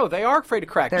 I know. They are afraid to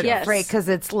crack jokes. They're afraid because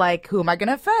it's like, who am I going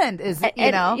to offend?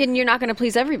 And you're not going to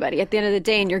please everybody at the end of the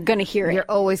day, and you're going to hear it. You're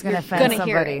always going to offend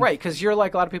somebody. Right, because you're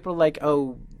like, a lot of people are like,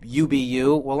 oh, you be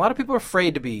you. Well, a lot of people are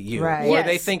afraid to be you. Right. Or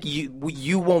they think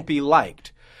you won't be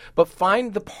liked. But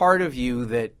find the part of you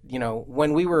that,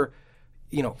 when we were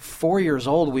 4 years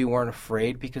old, we weren't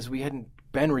afraid because we hadn't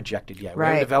been rejected yet. We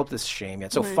hadn't developed this shame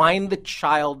yet. So find the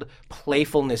child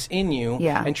playfulness in you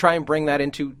and try and bring that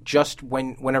into just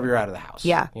whenever you're out of the house.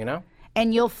 Yeah.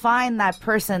 And you'll find that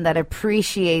person that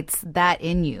appreciates that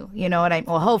in you. You know what I mean?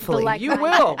 Well, hopefully. You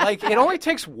will. Like, it only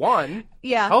takes one.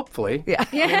 Yeah. Hopefully. Yeah.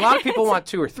 I mean, a lot of people want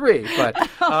 2 or 3,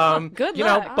 but good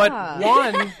luck. But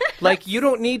one, like, you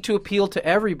don't need to appeal to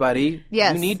everybody.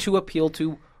 Yes. You need to appeal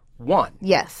to one.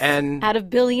 Yes. And out of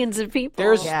billions of people.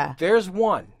 There's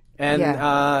one. And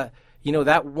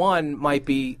that one might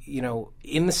be,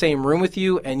 in the same room with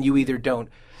you, and you either don't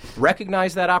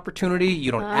recognize that opportunity,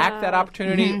 you don't act that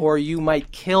opportunity, or you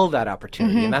might kill that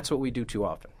opportunity. And that's what we do too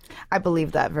often. I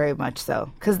believe that very much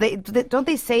so. Because don't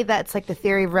they say that it's like the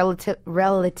theory of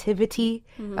relativity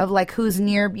of like who's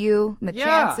near you, the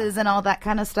chances and all that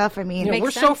kind of stuff. I mean,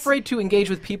 we're so afraid to engage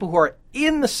with people who are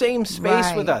in the same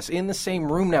space with us, in the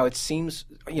same room now. It seems,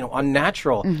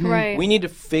 unnatural. Right. We need to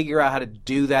figure out how to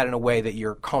do that in a way that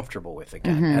you're comfortable with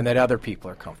again and that other people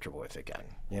are comfortable with again.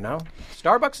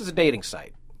 Starbucks is a dating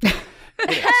site.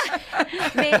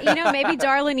 Maybe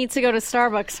Darla needs to go to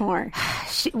Starbucks more.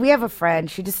 We have a friend.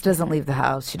 She just doesn't leave the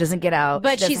house. She doesn't get out.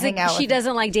 But she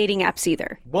doesn't like dating apps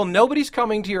either. Well, nobody's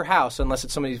coming to your house unless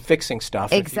it's somebody fixing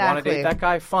stuff. Exactly. If you want to date that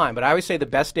guy, fine. But I always say the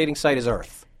best dating site is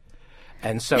Earth.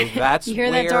 And so that's you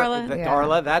hear where, that, Darla?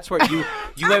 Darla, that's where you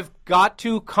have got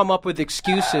to come up with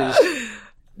excuses.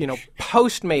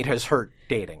 Postmate has hurt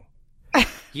dating.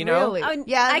 Really? Oh,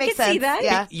 yeah, I can see that.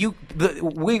 Yeah.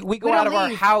 We go out of our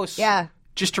house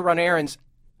just to run errands.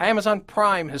 Amazon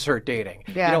Prime has hurt dating.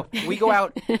 Yeah. We go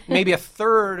out maybe a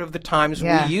third of the times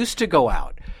we used to go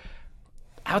out.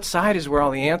 Outside is where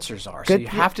all the answers are. So you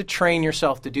have to train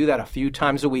yourself to do that a few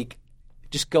times a week.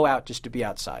 Just go out just to be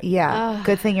outside. Yeah.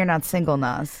 Good thing you're not single,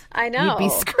 Naz. I know. You'd be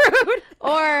screwed.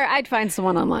 Or I'd find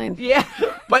someone online. Yeah.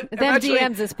 But them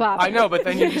DMs is popping. I know, but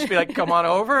then you'd just be like, come on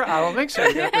over. I don't think so.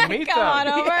 You have to meet come on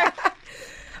over. Yeah.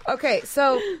 Okay,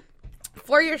 so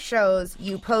for your shows,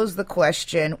 you pose the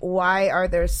question, why are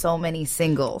there so many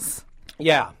singles?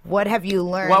 Yeah. What have you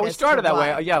learned? Well, we started that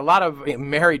way. Yeah, a lot of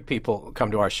married people come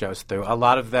to our shows, too. A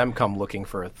lot of them come looking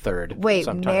for a third. Wait,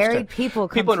 sometimes, married too. people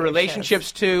come People to in your relationships,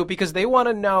 shows. too, because they want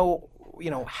to know,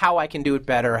 how I can do it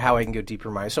better, how I can go deeper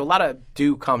in my... So a lot of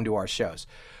do come to our shows.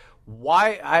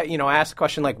 Why, I ask a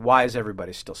question like, why is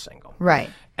everybody still single? Right.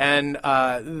 And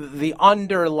the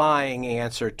underlying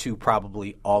answer to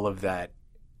probably all of that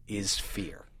is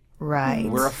fear. Right.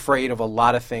 We're afraid of a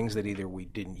lot of things that either we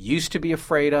didn't used to be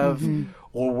afraid of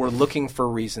or we're looking for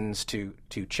reasons to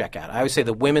check out. I always say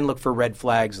the women look for red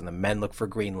flags and the men look for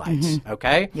green lights,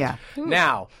 okay? Yeah.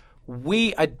 Now,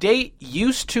 a date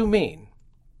used to mean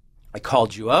I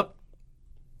called you up,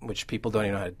 which people don't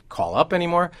even know how to call up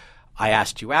anymore. I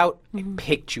asked you out. I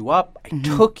picked you up. I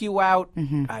took you out.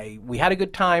 We had a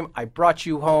good time. I brought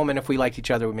you home, and if we liked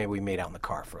each other, maybe we made out in the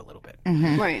car for a little bit.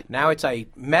 Right. Now it's I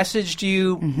messaged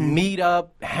you, meet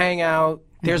up, hang out.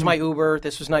 There's my Uber.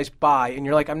 This was nice. Bye. And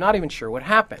you're like, I'm not even sure what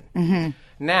happened.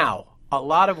 Now, a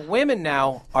lot of women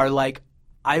now are like,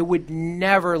 I would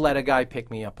never let a guy pick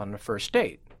me up on the first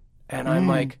date. And I'm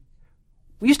like,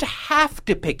 we used to have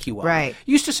to pick you up. Right.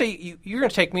 You used to say, you're going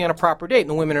to take me on a proper date. And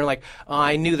the women are like,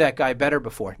 I knew that guy better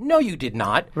before. No, you did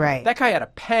not. Right. That guy had a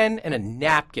pen and a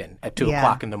napkin at 2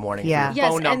 o'clock in the morning Yeah. for your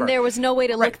phone number. And there was no way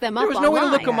to look them up There was no way to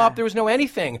look online. them up. There was no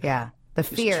anything. Yeah. The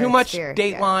fear. There's too much fear.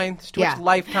 Dateline. There's too much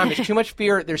Lifetime. There's too much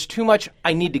fear. There's too much,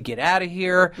 I need to get out of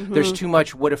here. There's too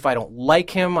much, what if I don't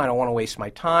like him? I don't want to waste my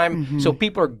time. So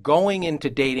people are going into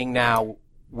dating now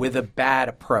with a bad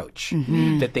approach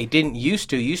that they didn't used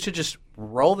to. You used to just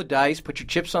roll the dice, put your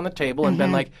chips on the table, and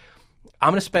been like, I'm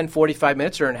going to spend 45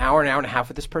 minutes or an hour and a half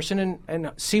with this person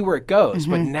and see where it goes.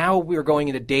 But now we're going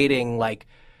into dating like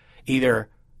either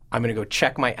I'm going to go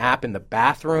check my app in the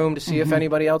bathroom to see if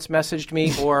anybody else messaged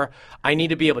me, or I need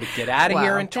to be able to get out of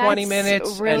here in 20 minutes.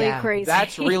 That's really and crazy.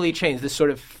 That's really changed. This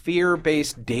sort of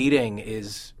fear-based dating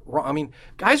is wrong. I mean,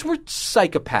 guys were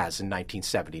psychopaths in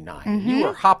 1979. You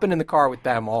were hopping in the car with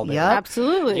them all day. Yep.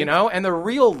 Absolutely. And the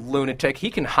real lunatic, he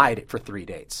can hide it for 3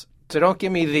 dates. So don't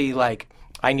give me the, like,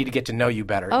 I need to get to know you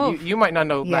better. Oh. You might not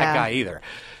know that guy either.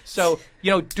 So,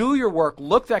 do your work,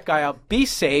 look that guy up, be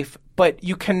safe, but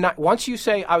you cannot, once you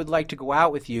say, I would like to go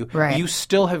out with you, you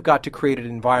still have got to create an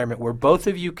environment where both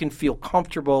of you can feel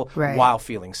comfortable while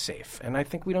feeling safe. And I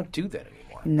think we don't do that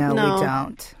anymore. No, we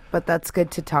don't. But that's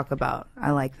good to talk about.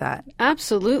 I like that.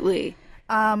 Absolutely.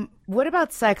 What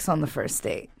about sex on the first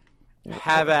date?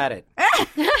 Have at it.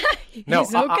 No,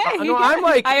 He's okay. no, I'm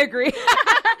like, I agree.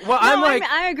 well, I'm like,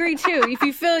 I agree too. If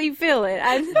you feel, you feel it.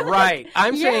 right.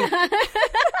 I'm saying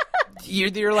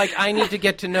you're like, I need to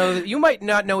get to know. You might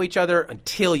not know each other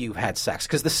until you've had sex,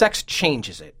 because the sex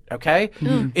changes it. Okay,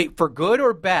 for good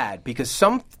or bad, because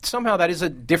somehow that is a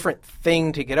different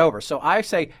thing to get over. So I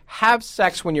say, have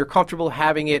sex when you're comfortable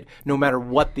having it, no matter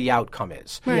what the outcome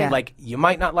is. Right. Like, you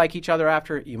might not like each other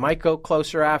after, you might go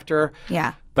closer after.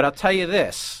 Yeah. But I'll tell you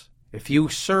this: if you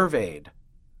surveyed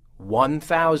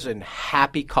 1,000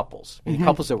 happy couples,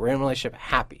 couples that were in a relationship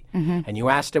happy, and you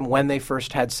asked them when they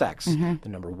first had sex, the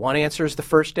number 1 answer is the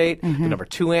first date, the number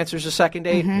 2 answers the second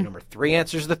date, the number 3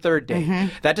 answers the third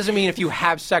date. That doesn't mean if you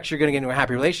have sex you're going to get into a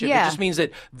happy relationship. It just means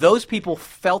that those people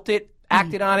felt it,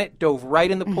 acted on it, dove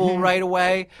right in the pool right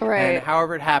away, and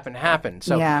however it happened.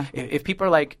 So if people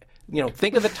are like,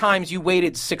 think of the times you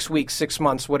waited 6 weeks, 6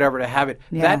 months, whatever, to have it,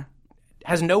 that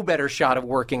has no better shot of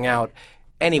working out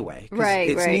anyway.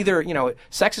 It's neither,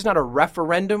 sex is not a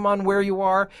referendum on where you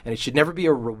are, and it should never be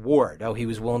a reward. Oh, he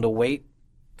was willing to wait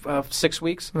 6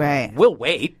 weeks? Right. We'll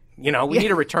wait. We need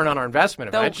a return on our investment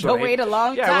eventually. They'll wait a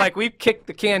long time. Yeah, like we've kicked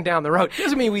the can down the road. It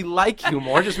doesn't mean we like you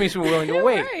more. It just means we're willing to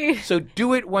wait. Right. So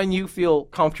do it when you feel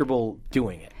comfortable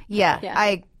doing it. Yeah,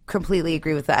 I completely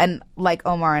agree with that. And like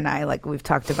Omar and I, like we've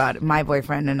talked about, my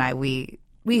boyfriend and I, we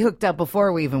hooked up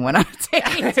before we even went on a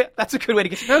date. That's a good way to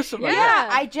get to know somebody.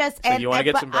 I just... So you want to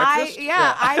get some breakfast?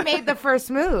 I made the first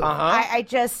move. Uh-huh. I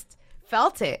just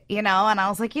felt it, and I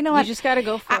was like, you know what? You just got to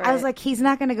go for it. I was like, he's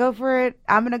not going to go for it.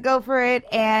 I'm going to go for it.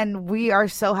 And we are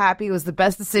so happy. It was the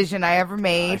best decision I ever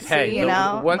made. Hey,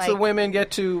 once the women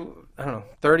get to,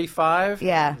 35,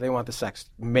 they want the sex,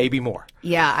 maybe more.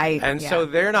 Yeah. So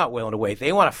they're not willing to wait.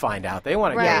 They want to find out. They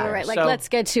want to get there. Right. Like, let's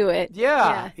get to it.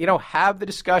 Yeah. Have the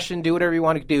discussion, do whatever you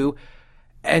want to do,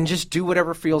 and just do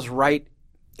whatever feels right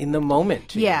in the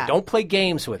moment. Don't play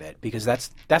games with it, because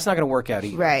that's not going to work out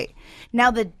either. Right.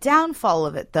 Now, the downfall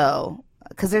of it, though,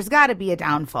 because there's got to be a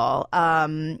downfall.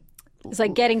 It's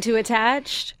like getting too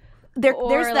attached. There's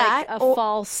like that.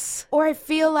 False. Or I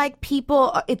feel like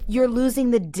you're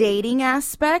losing the dating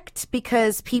aspect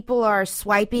because people are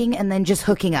swiping and then just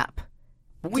hooking up.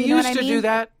 We used to do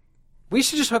that. We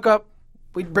used to just hook up.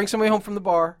 We'd bring somebody home from the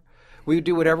bar. We would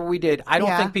do whatever we did. I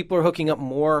don't think people are hooking up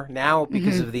more now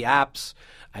because of the apps.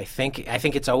 I think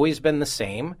it's always been the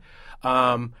same.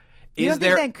 Think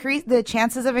the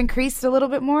chances have increased a little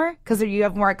bit more because you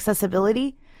have more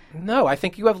accessibility? No, I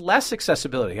think you have less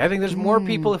accessibility. I think there's more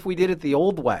people if we did it the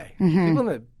old way. People in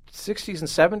the 60s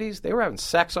and 70s, they were having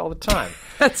sex all the time.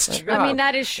 That's true. I mean,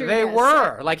 that is true. They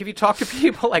were. Like, if you talk to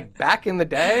people like back in the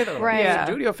day, they're like,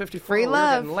 Studio 54, free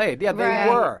love. Getting laid. Yeah, they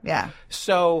were. Yeah.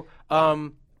 So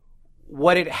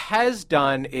what it has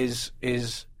done is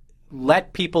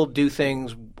let people do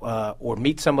things or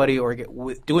meet somebody or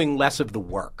doing less of the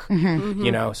work,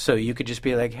 so you could just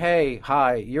be like, hey,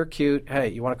 hi, you're cute. Hey,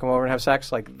 you want to come over and have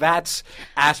sex? Like, that's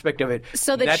aspect of it.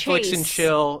 So the Netflix chase. And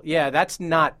chill. Yeah, that's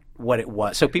not what it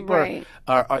was. So people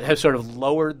have sort of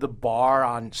lowered the bar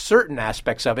on certain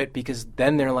aspects of it because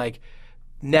then they're like,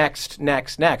 next.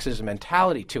 There's a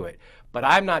mentality to it. But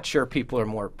I'm not sure people are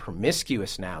more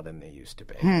promiscuous now than they used to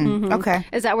be. Okay.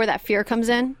 Is that where that fear comes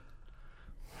in?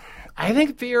 I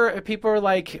think people are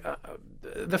like,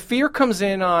 the fear comes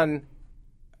in on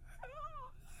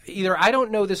either I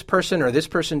don't know this person or this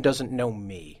person doesn't know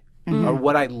me or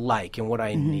what I like and what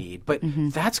I need. But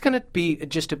that's going to be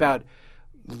just about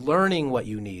learning what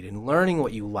you need and learning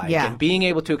what you like and being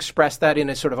able to express that in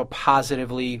a sort of a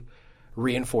positively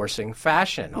reinforcing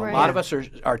fashion. A lot of us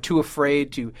are too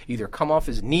afraid to either come off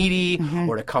as needy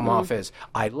or to come off as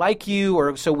I like you,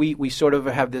 or so we sort of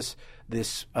have this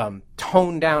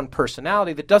toned down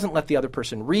personality that doesn't let the other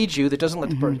person read you, that doesn't let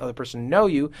the other person know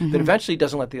you, that eventually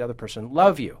doesn't let the other person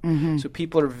love you. So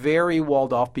people are very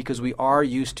walled off because we are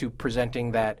used to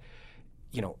presenting that,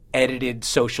 edited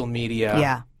social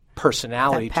media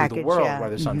personality to the world,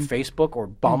 whether it's on Facebook or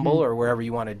Bumble or wherever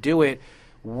you want to do it.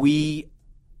 We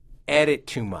edit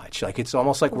too much. Like, it's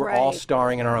almost like we're all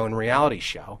starring in our own reality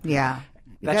show. Yeah.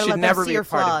 That should never be a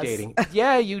part of dating.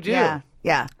 Yeah, you do.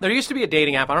 Yeah. There used to be a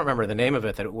dating app, I don't remember the name of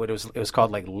it, that it was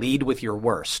called like Lead with Your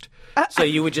Worst. So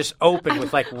you would just open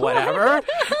with like whatever,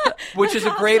 which is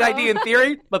a great idea in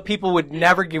theory, but people would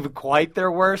never give quite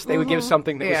their worst. They would give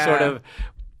something that was sort of,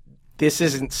 this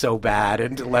isn't so bad,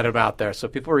 and let them out there. So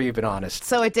people were even honest.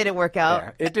 So it didn't work out.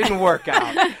 There. It didn't work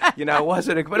out. It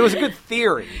wasn't, but it was a good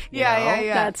theory.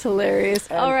 Yeah. That's hilarious.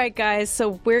 All right, guys.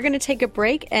 So we're going to take a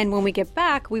break. And when we get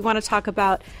back, we want to talk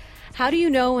about how do you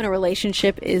know when a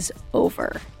relationship is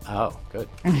over? Oh, good.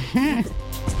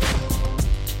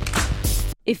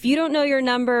 If you don't know your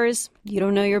numbers, you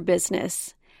don't know your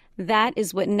business. That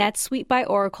is what NetSuite by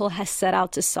Oracle has set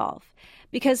out to solve.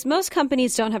 Because most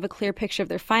companies don't have a clear picture of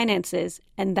their finances,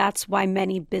 and that's why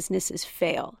many businesses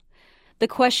fail. The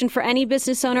question for any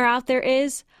business owner out there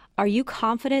is, are you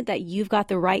confident that you've got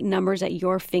the right numbers at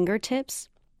your fingertips?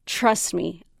 Trust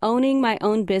me, owning my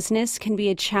own business can be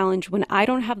a challenge when I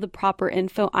don't have the proper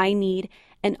info I need,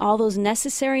 and all those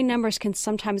necessary numbers can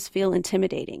sometimes feel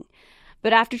intimidating.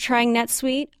 But after trying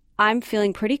NetSuite, I'm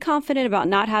feeling pretty confident about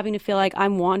not having to feel like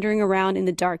I'm wandering around in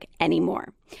the dark anymore.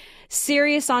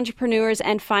 Serious entrepreneurs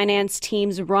and finance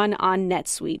teams run on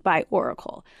NetSuite by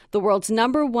Oracle, the world's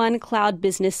 #1 cloud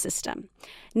business system.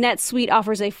 NetSuite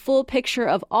offers a full picture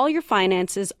of all your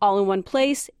finances all in one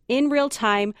place, in real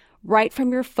time, right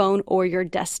from your phone or your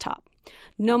desktop.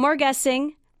 No more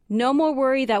guessing, no more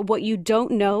worry that what you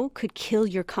don't know could kill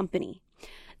your company.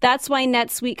 That's why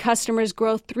NetSuite customers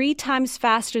grow 3 times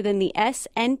faster than the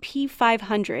S&P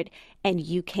 500, and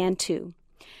you can too.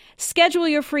 Schedule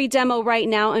your free demo right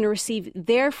now and receive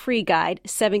their free guide,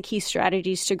 7 Key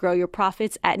Strategies to Grow Your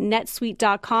Profits, at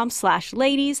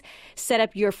netsuite.com/ladies. Set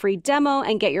up your free demo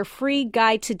and get your free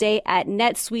guide today at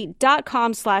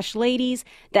netsuite.com/ladies.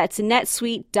 That's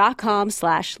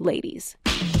netsuite.com/ladies.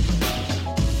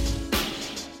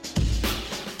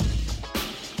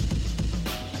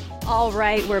 All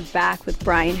right, we're back with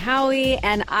Brian Howie,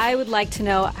 and I would like to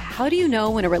know, how do you know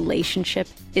when a relationship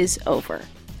is over?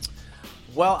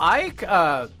 Well,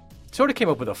 I sort of came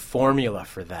up with a formula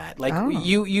for that. Like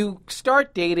you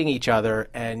start dating each other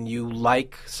and you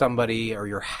like somebody or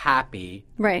you're happy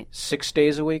 6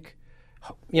 days a week,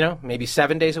 maybe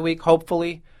 7 days a week,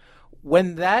 hopefully.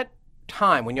 When that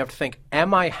time, when you have to think,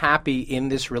 am I happy in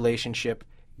this relationship,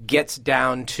 gets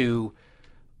down to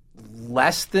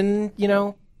less than,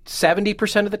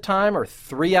 70% of the time, or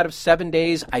 3 out of 7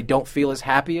 days I don't feel as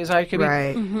happy as I could be.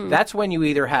 Right. Mm-hmm. That's when you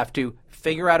either have to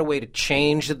figure out a way to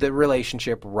change the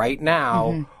relationship right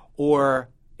now or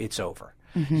it's over.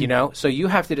 So you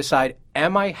have to decide,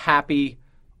 am I happy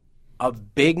a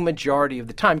big majority of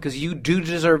the time? Because you do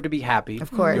deserve to be happy. Of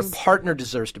course. Your partner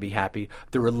deserves to be happy.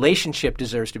 The relationship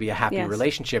deserves to be a happy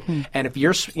relationship. And if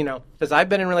you're, because I've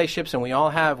been in relationships and we all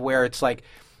have, where it's like,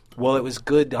 well, it was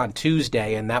good on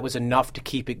Tuesday and that was enough to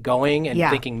keep it going and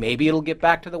thinking maybe it'll get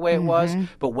back to the way it was.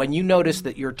 But when you notice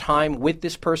that your time with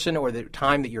this person or the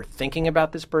time that you're thinking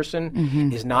about this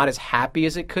person is not as happy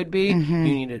as it could be, you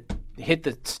need to hit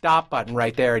the stop button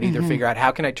right there and either figure out,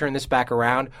 how can I turn this back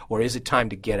around, or is it time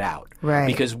to get out? Right.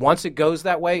 Because once it goes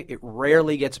that way, it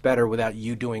rarely gets better without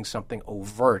you doing something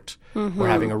overt or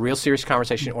having a real serious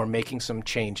conversation or making some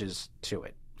changes to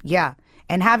it. Yeah.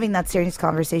 And having that serious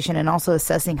conversation and also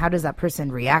assessing how does that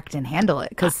person react and handle it.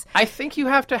 Because I think you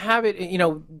have to have it,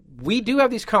 we do have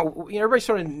these, everybody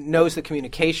sort of knows the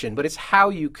communication, but it's how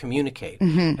you communicate.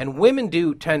 And women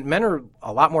men are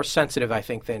a lot more sensitive, I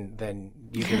think, than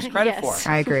you give us credit for.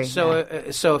 I agree.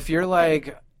 So if you're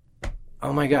like,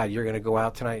 oh my God, you're going to go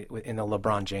out tonight in a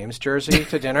LeBron James jersey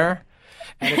to dinner.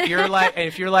 And if you're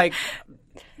like,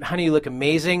 honey, you look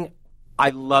amazing.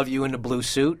 I love you in the blue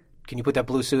suit. Can you put that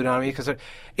blue suit on me? Because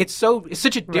it's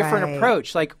such a different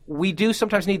approach. Like, we do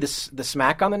sometimes need the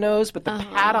smack on the nose, but the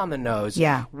pat on the nose.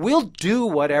 Yeah, we'll do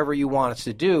whatever you want us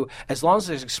to do as long as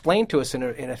it's explained to us in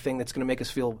a thing that's going to make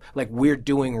us feel like we're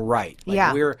doing right.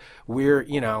 Like we're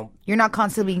you're not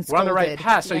constantly being scolded. We're on the right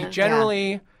path. So you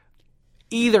generally,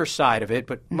 either side of it,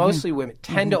 but mostly women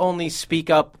tend to only speak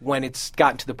up when it's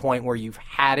gotten to the point where you've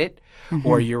had it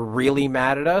or you're really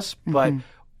mad at us. But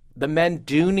the men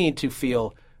do need to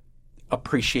feel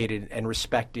appreciated and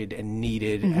respected and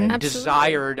needed and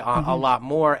desired a lot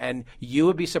more, and you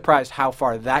would be surprised how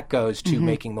far that goes to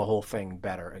making the whole thing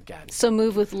better again. So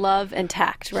move with love and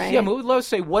tact, right? Yeah, move with love.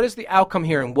 Say, what is the outcome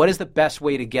here and what is the best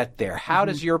way to get there? How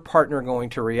does your partner going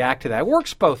to react to that? It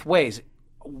works both ways.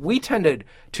 We tended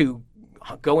to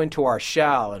go into our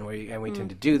shell and we tend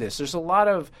to do this. There's a lot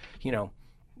of,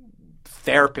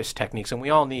 therapist techniques, and we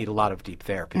all need a lot of deep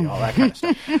therapy, all that kind of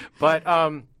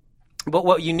stuff. But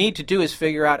what you need to do is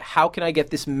figure out, how can I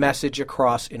get this message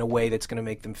across in a way that's going to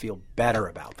make them feel better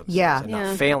about themselves and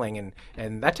not failing.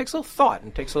 And that takes a little thought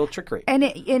and takes a little trickery. And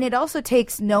it also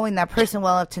takes knowing that person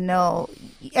well enough to know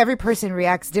every person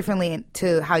reacts differently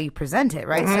to how you present it,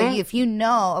 right? So if you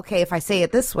know, okay, if I say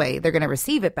it this way, they're going to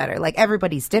receive it better. Like,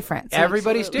 everybody's different. So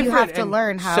everybody's different. You have to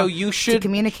learn how to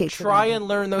communicate. Try and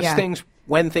learn those things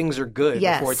when things are good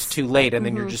before it's too late, and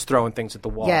then you're just throwing things at the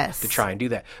wall to try and do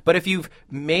that. But if you've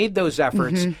made those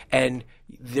efforts and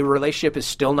the relationship is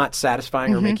still not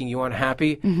satisfying or making you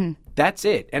unhappy, that's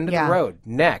it. End of the road.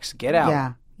 Next. Get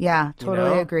out. Yeah,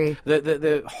 totally agree.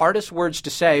 The hardest words to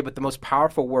say, but the most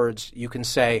powerful words you can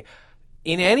say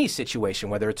in any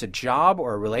situation, whether it's a job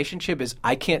or a relationship, is,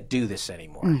 I can't do this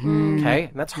anymore. Okay?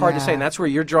 And that's hard to say. And that's where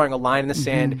you're drawing a line in the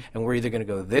sand, and we're either going to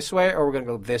go this way or we're going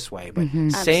to go this way. But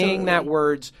saying that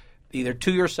words either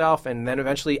to yourself and then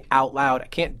eventually out loud, I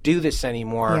can't do this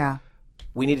anymore. Yeah.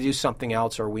 We need to do something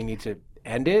else, or we need to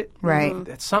end it. Right.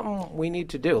 That's something we need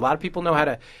to do. A lot of people know how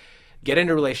to get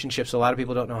into relationships. A lot of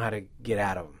people don't know how to get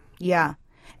out of them. Yeah.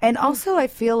 And also, I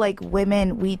feel like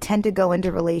women, we tend to go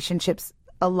into relationships,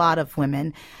 a lot of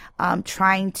women,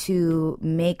 trying to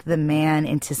make the man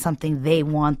into something they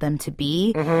want them to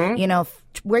be.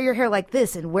 Wear your hair like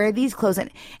this and wear these clothes.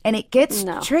 And it gets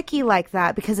tricky like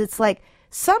that, because it's like,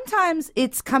 sometimes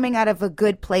it's coming out of a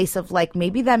good place of like,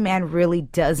 maybe that man really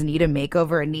does need a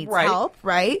makeover and needs help,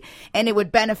 right? And it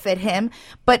would benefit him.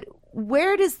 But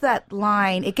where does that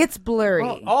line? It gets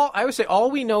blurry. I would say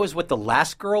all we know is what the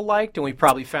last girl liked, and we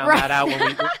probably found that out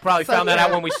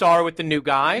when we saw her with the new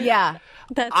guy. Yeah.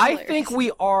 I think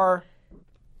we are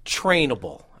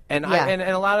trainable. And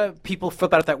a lot of people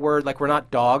flip out that word like we're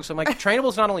not dogs. I'm like, trainable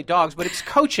is not only dogs, but it's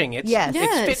coaching. It's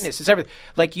fitness. It's everything.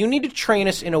 Like, you need to train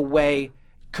us in a way,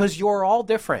 because you're all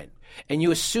different. And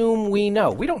you assume we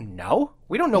know. We don't know.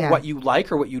 We don't know what you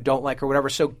like or what you don't like or whatever.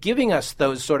 So giving us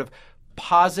those sort of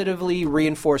positively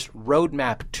reinforced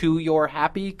roadmap to your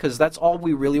happy, because that's all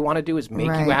we really want to do, is make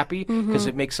you happy, because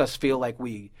it makes us feel like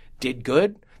we did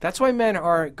good. That's why men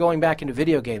are going back into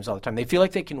video games all the time. They feel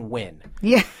like they can win.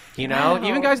 Yeah. You know,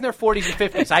 even guys in their 40s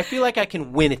and 50s. I feel like I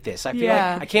can win at this. I feel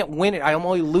like I can't win it. I'm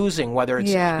only losing, whether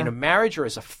it's in a marriage or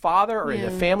as a father or in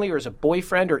a family or as a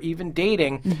boyfriend or even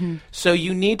dating. So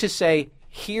you need to say,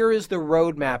 here is the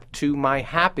roadmap to my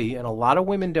happy. And a lot of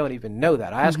women don't even know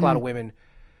that. I ask a lot of women,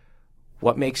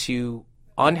 what makes you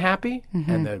unhappy?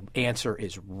 And the answer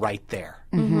is right there.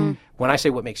 When I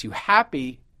say what makes you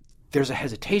happy, there's a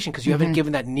hesitation because you haven't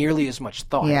given that nearly as much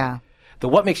thought. Yeah. The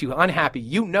what makes you unhappy,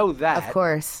 you know that. Of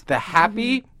course. The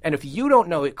happy, and if you don't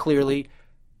know it clearly,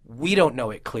 we don't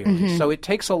know it clearly. So it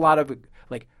takes a lot of,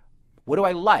 like, what do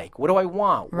I like? What do I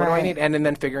want? What do I need? And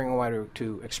then figuring out how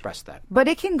to express that. But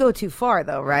it can go too far,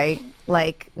 though, right?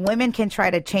 Like, women can try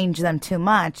to change them too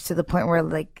much to the point where,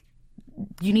 like,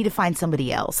 you need to find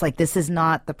somebody else. Like, this is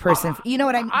not the person. You know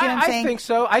what I'm saying? I think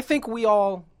so. I think we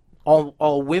all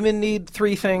women need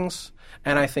 3 things,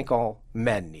 and I think all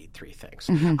men need 3 things.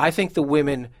 I think the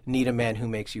women need a man who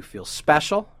makes you feel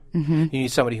special. You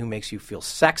need somebody who makes you feel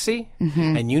sexy,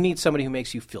 and you need somebody who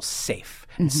makes you feel safe.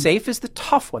 And safe is the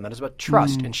tough one. That is about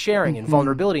trust and sharing and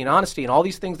vulnerability and honesty and all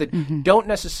these things that don't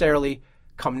necessarily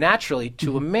come naturally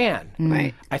to a man.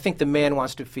 Right. I think the man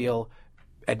wants to feel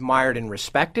admired and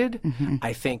respected.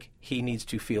 I think he needs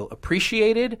to feel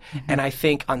appreciated. And I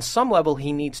think on some level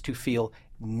he needs to feel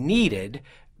needed,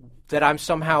 that I'm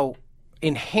somehow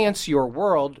enhance your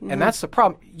world. And that's the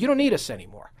problem. You don't need us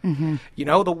anymore. You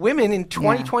know, the women in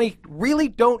 2020 really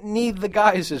don't need the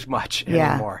guys as much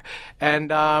anymore. And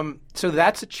so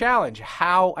that's a challenge.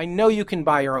 How I know you can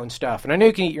buy your own stuff, and I know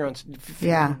you can eat your own,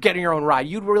 get your own ride.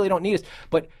 You really don't need us.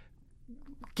 But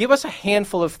give us a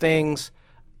handful of things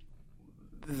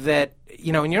that,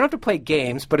 you know, and you don't have to play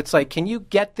games, but it's like, can you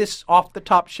get this off the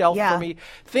top shelf for me?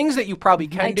 Things that you probably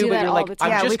can do, but you're like,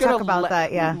 I'm just going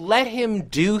to let him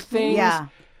do things. Yeah.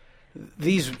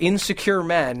 These insecure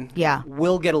men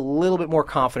will get a little bit more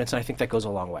confidence, and I think that goes a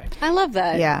long way. I love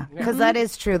that. Yeah, because that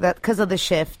is true. That because of the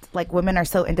shift, like, women are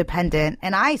so independent,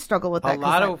 and I struggle with that. A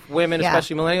lot of women,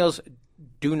 especially millennials,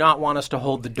 do not want us to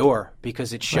hold the door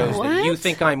because it shows that you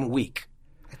think I'm weak.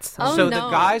 So the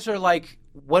guys are like,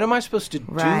 what am I supposed to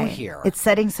do here? It's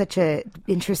setting such a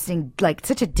interesting, like,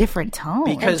 such a different tone.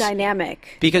 And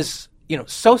dynamic. Because, you know,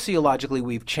 sociologically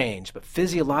we've changed, but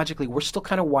physiologically we're still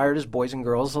kind of wired as boys and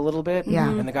girls a little bit. Yeah.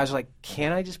 And the guys are like,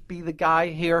 can I just be the guy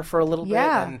here for a little bit?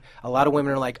 And a lot of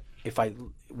women are like,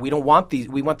 we don't want these,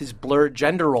 we want these blurred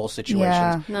gender role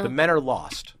situations. The men are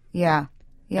lost. Yeah.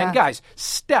 And guys,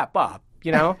 step up.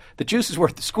 You know, the juice is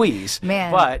worth the squeeze.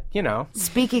 Man. But, you know.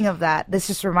 Speaking of that, this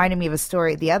just reminded me of a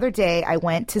story. The other day, I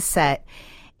went to set,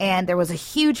 and there was a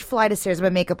huge flight of stairs. I'm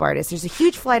a makeup artist. There's a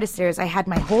huge flight of stairs. I had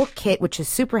my whole kit, which is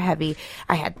super heavy.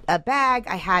 I had a bag.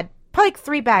 I had probably like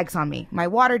 3 bags on me. My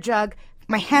water jug.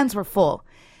 My hands were full.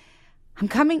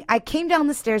 I came down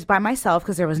the stairs by myself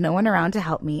because there was no one around to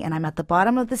help me. And I'm at the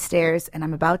bottom of the stairs, and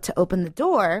I'm about to open the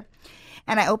door.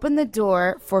 And I opened the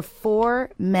door for 4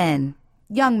 men.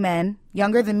 Young men,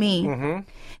 younger than me.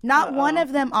 Not one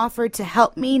of them offered to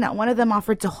help me. Not one of them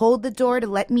offered to hold the door to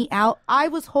let me out. I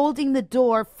was holding the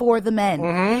door for the men.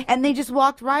 And they just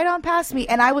walked right on past me.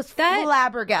 And I was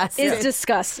flabbergasted. It's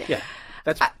disgusting. Yeah.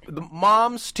 That's the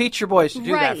moms teach your boys to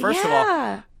do that, first of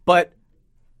all. But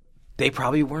they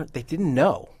probably weren't, they didn't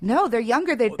know. No, they're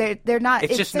younger. They're not.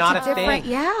 It's just not a thing.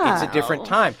 Yeah. It's a different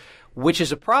time, which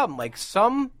is a problem. Like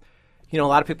a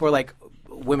lot of people are like,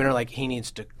 women are like, he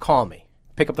needs to call me.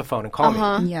 Pick up the phone and call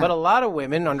me. Yeah. But a lot of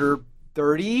women under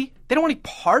 30, they don't want to be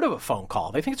part of a phone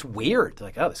call. They think it's weird. They're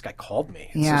like, oh, this guy called me.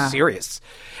 It's so serious.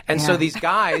 And so these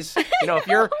guys, you know, if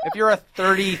you're a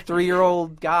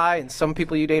 33-year-old guy, and some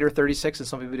people you date are 36 and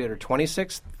some people you date are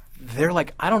 26, they're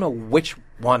like, I don't know which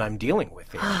one I'm dealing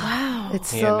with here. Wow.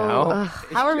 It's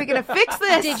how are we going to fix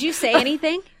this? Did you say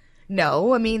anything?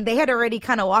 No, I mean, they had already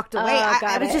kind of walked away.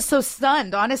 I was just so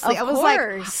stunned, honestly. I was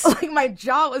like my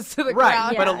jaw was to the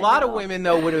ground. But a lot of women,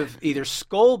 though, would have either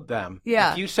scolded them.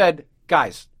 Yeah. If you said,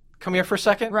 guys, come here for a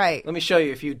second. Right. Let me show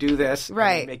you if you do this.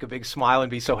 Right. And make a big smile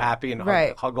and be so happy and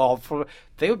hug all.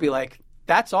 They would be like,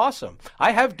 that's awesome.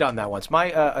 I have done that once. My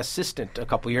assistant a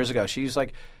couple years ago, she's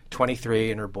like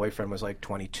 23 and her boyfriend was like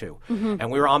 22.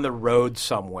 And we were on the road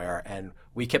somewhere, and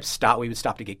we would stop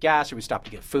to get gas or we'd stop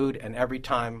to get food, and every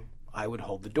time I would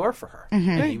hold the door for her.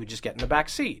 And he would just get in the back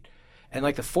seat. And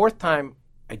like the 4th time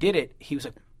I did it, he was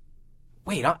like,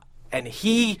 wait, and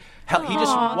he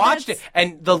just watched it.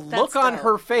 And the look on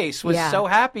her face was so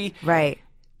happy. Right.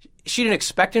 She didn't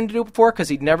expect him to do it before because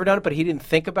he'd never done it, but he didn't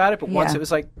think about it. But once it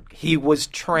was like he was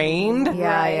trained.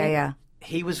 Yeah.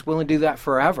 He was willing to do that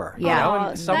forever. Yeah. You know?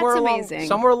 And that's amazing.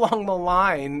 Somewhere along the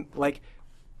line, like,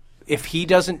 if he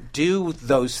doesn't do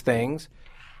those things,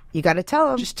 you got to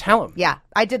tell him. Just tell him. Yeah,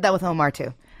 I did that with Omar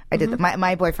too. I did that.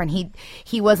 My boyfriend.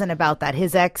 He wasn't about that.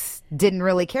 His ex didn't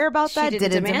really care about that.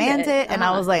 Didn't demand it. And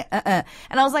I was like, And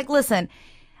I was like, listen,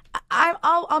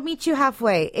 I'll meet you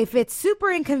halfway. If it's super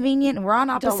inconvenient and we're on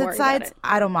opposite sides,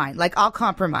 I don't mind. Like, I'll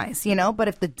compromise, But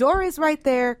if the door is right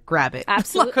there, grab it.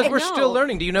 Absolutely. Because we're still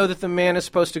learning. Do you know that the man is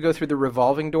supposed to go through the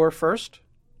revolving door first?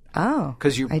 Oh.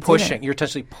 Because you're pushing. You're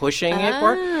essentially pushing it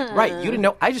for it. Right. You didn't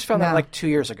know. I just found that like 2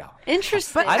 years ago.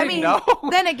 Interesting. But I didn't know.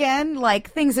 Then again,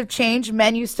 like, things have changed.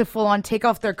 Men used to full on take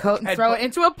off their coat and throw it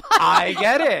into a pot. I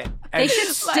get it. They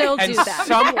should still do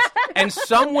that. And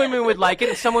some women would like it,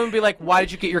 and some women would be like, why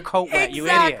did you get your coat wet, you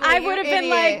idiot? I would have been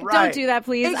like, don't do that,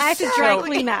 please. I have to dry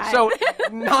clean that. So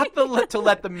not to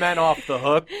let the men off the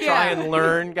hook. Try and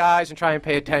learn, guys, and try and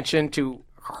pay attention to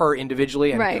her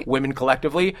individually and women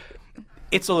collectively.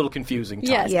 It's a little confusing.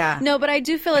 Yes. Yeah. No, but I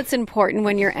do feel it's important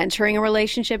when you're entering a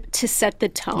relationship to set the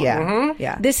tone. Yeah. Mm-hmm.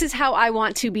 Yeah. This is how I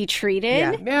want to be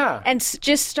treated. Yeah. And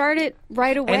just start it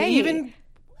right away. And even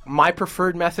my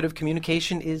preferred method of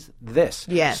communication is this.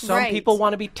 Yes. Some people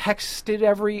want to be texted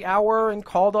every hour and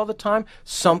called all the time.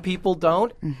 Some people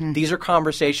don't. Mm-hmm. These are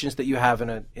conversations that you have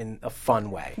in a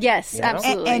fun way. Yes,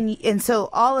 absolutely. And so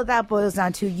all of that boils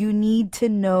down to you need to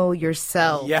know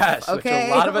yourself. Yes. Okay.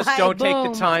 Which a lot of us don't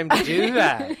take the time to do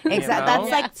that. Exactly. That's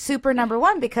like super number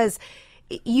one, because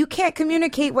you can't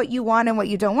communicate what you want and what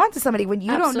you don't want to somebody when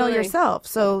you don't know yourself.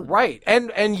 So right,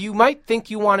 and you might think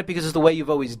you want it because it's the way you've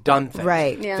always done things.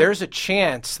 Right. Yeah. There's a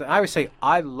chance that I always say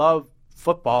I love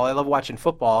football. I love watching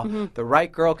football. Mm-hmm. The right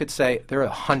girl could say there are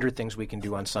 100 things we can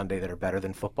do on Sunday that are better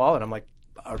than football, and I'm like,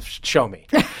 show me.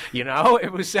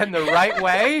 It was said in the right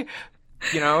way.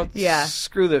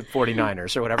 Screw the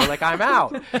 49ers or whatever. Like, I'm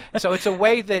out. So it's a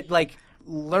way that, like,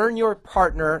 learn your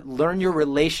partner, learn your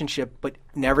relationship, but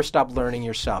never stop learning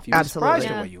yourself. You'll be surprised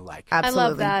at what you like. Absolutely. I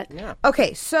love that. Yeah.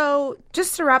 Okay, so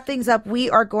just to wrap things up,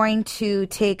 we are going to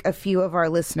take a few of our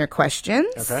listener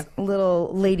questions. Okay. A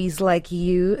little Ladies Like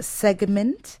You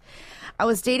segment. I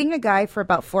was dating a guy for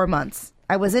about 4 months.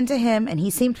 I was into him, and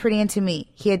he seemed pretty into me.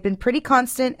 He had been pretty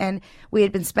constant, and we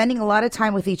had been spending a lot of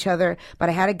time with each other, but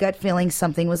I had a gut feeling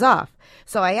something was off.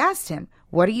 So I asked him,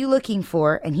 "What are you looking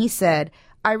for?" And he said,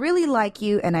 "I really like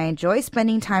you and I enjoy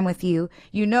spending time with you.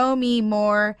 You know me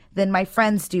more than my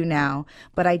friends do now,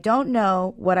 but I don't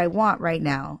know what I want right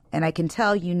now, and I can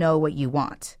tell you know what you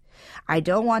want. I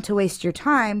don't want to waste your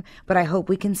time, but I hope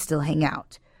we can still hang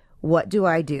out. What do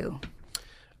I do?"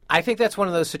 I think that's one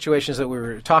of those situations that we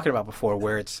were talking about before,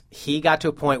 where he got to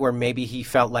a point where maybe he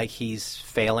felt like he's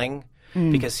failing.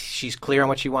 Because she's clear on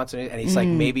what she wants, and he's like,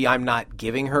 maybe I'm not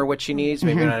giving her what she needs.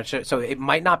 Maybe I'm not. So it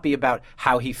might not be about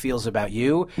how he feels about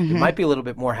you. It might be a little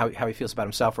bit more how he feels about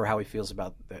himself or how he feels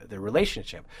about the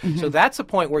relationship. So that's a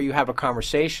point where you have a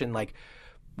conversation like,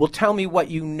 well, tell me what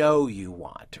you know you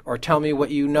want, or tell me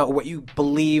what you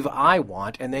believe I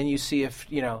want, and then you see if,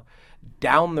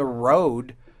 down the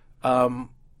road,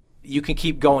 you can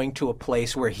keep going to a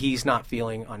place where he's not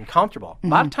feeling uncomfortable. A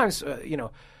lot of times,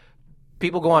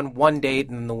 people go on one date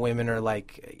and the women are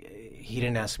like, he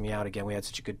didn't ask me out again. We had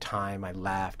such a good time. I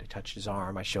laughed. I touched his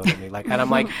arm. I showed him. And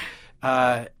I'm like,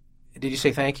 did you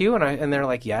say thank you? And they're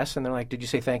like, yes. And they're like, did you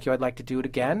say thank you? I'd like to do it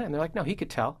again. And they're like, no, he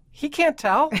could tell. He can't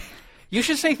tell. You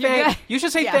should say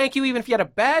thank you even if you had a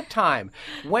bad time.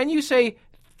 When you say,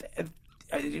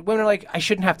 women are like, I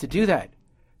shouldn't have to do that.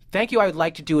 Thank you, I would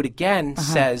like to do it again,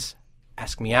 says,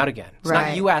 ask me out again. It's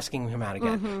not you asking him out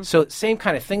again. So same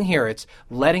kind of thing here. It's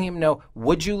letting him know,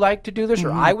 would you like to do this?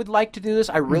 Or I would like to do this.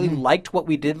 I really liked what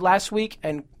we did last week.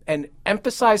 And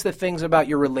emphasize the things about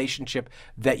your relationship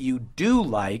that you do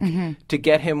like to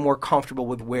get him more comfortable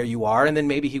with where you are. And then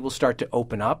maybe he will start to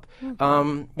open up.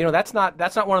 That's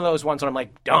not one of those ones where I'm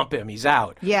like, dump him, he's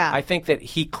out. Yeah. I think that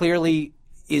he clearly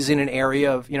is in an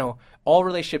area of, all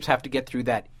relationships have to get through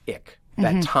that ick.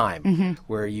 That time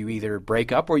where you either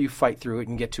break up or you fight through it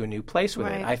and get to a new place with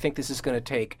it. I think this is going to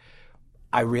take,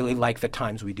 I really like the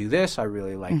times we do this, I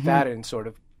really like that, and sort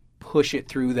of push it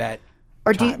through that.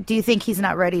 Or do you think he's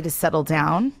not ready to settle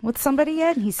down with somebody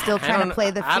yet? He's still trying to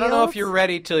play the field? I don't know if you're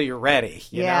ready till you're ready.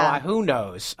 You know? Who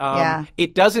knows?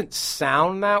 It doesn't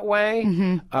sound that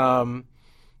way.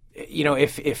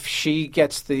 If she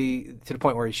gets to the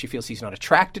point where she feels he's not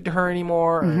attracted to her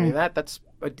anymore, or any of that,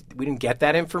 we didn't get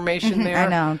that information there. I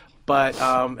know. But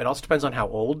it also depends on how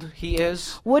old he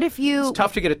is. What if you... It's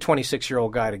tough to get a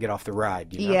 26-year-old guy to get off the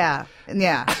ride. Yeah.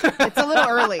 It's a little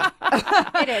early.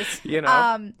 It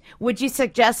is. Would you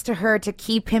suggest to her to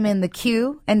keep him in the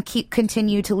queue and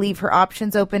continue to leave her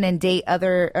options open and date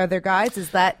other guys? Is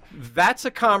that... That's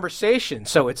a conversation.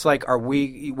 So it's like,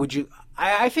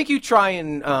 I think you try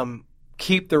and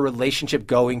keep the relationship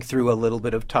going through a little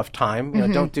bit of tough time. You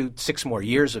know, don't do 6 more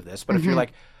years of this. But if you're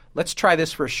like, let's try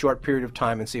this for a short period of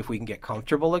time and see if we can get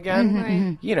comfortable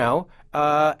again. You know,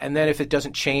 and then if it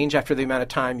doesn't change after the amount of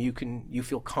time you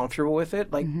feel comfortable with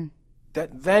it, like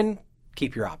then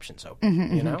keep your options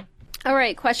open. You know. All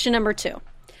right. Question number 2.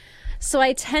 So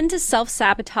I tend to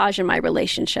self-sabotage in my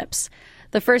relationships.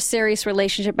 The first serious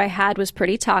relationship I had was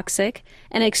pretty toxic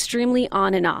and extremely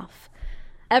on and off.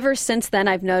 Ever since then,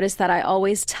 I've noticed that I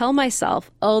always tell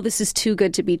myself, oh, this is too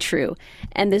good to be true,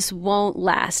 and this won't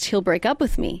last. He'll break up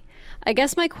with me. I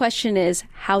guess my question is,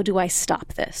 how do I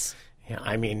stop this? Yeah,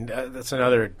 I mean, that's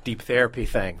another deep therapy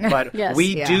thing. But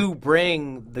we do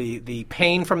bring the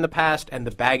pain from the past and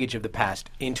the baggage of the past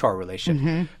into our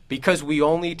relationship. Because we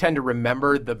only tend to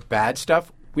remember the bad stuff,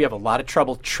 we have a lot of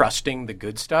trouble trusting the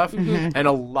good stuff. And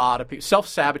a lot of people,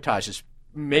 self-sabotage is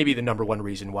maybe the number one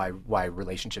reason why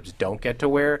relationships don't get to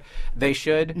where they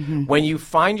should. When you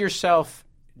find yourself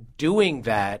doing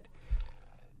that,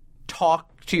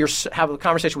 have a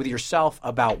conversation with yourself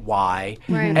about why,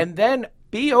 and then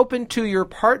be open to your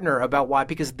partner about why,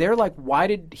 because they're like, why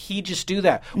did he just do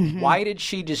that? Why did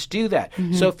she just do that?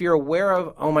 So if you're aware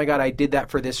of, oh my God, I did that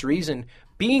for this reason,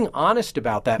 being honest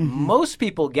about that, most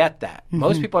people get that.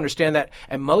 Most people understand that,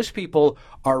 and most people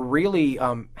are really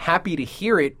happy to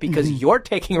hear it because you're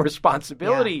taking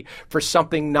responsibility for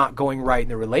something not going right in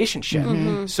the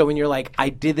relationship. So when you're like, I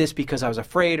did this because I was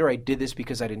afraid, or I did this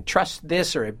because I didn't trust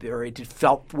this, or it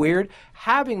felt weird,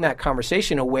 having that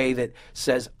conversation in a way that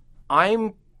says,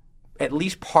 I'm at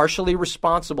least partially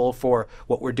responsible for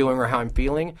what we're doing or how I'm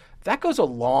feeling, that goes a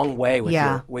long way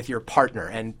with your partner.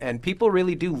 And people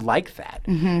really do like that.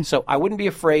 So I wouldn't be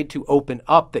afraid to open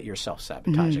up that you're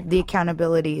self-sabotaging. The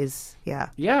accountability is,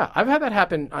 Yeah, I've had that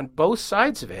happen on both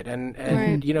sides of it.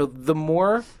 And you know, the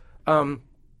more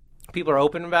people are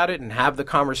open about it and have the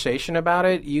conversation about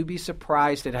it, you'd be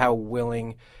surprised at how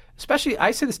willing, especially,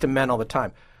 I say this to men all the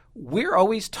time, we're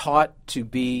always taught to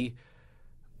be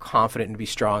confident and to be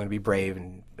strong and to be brave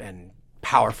and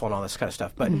powerful and all this kind of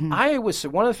stuff. But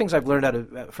one of the things I've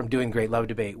learned from doing Great Love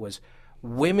Debate was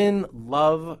women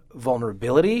love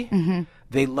vulnerability.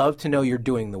 They love to know you're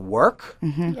doing the work.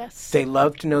 Yes. They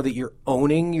love to know that you're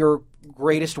owning your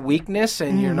greatest weakness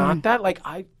and you're not that. Like,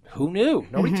 who knew?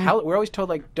 Nobody we're always told,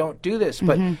 like, don't do this.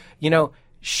 But, you know,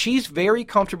 she's very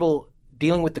comfortable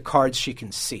dealing with the cards she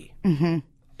can see.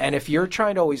 And if you're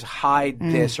trying to always hide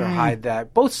this or hide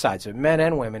that, both sides of it, men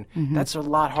and women, that's a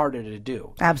lot harder to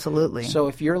do. Absolutely. So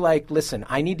if you're like, listen,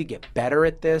 I need to get better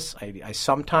at this. I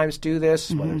sometimes do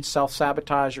this, whether it's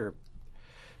self-sabotage or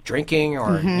drinking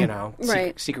or, you know,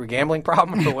 secret gambling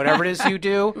problem or whatever it is you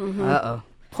do.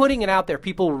 Putting it out there,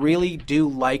 people really do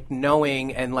like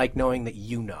knowing that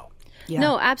you know. Yeah.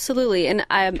 No, absolutely. And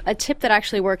a tip that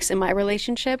actually works in my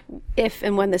relationship, if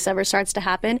and when this ever starts to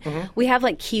happen, we have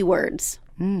like keywords.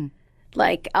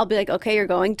 Like, I'll be like, okay, you're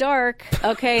going dark.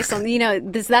 Okay, so, you know,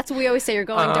 that's what we always say, you're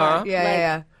going dark.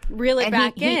 Reel it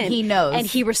back in. He knows. And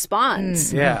he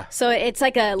responds. Yeah. So it's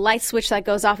like a light switch that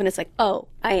goes off and it's like, oh,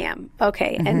 I am.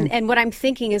 Okay. And what I'm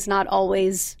thinking is not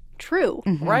always true.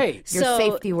 Right. Your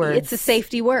safety word. It's a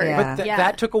safety word. Yeah. But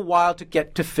that took a while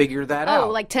to figure that out. Oh,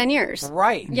 like 10 years.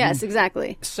 Right. Yes,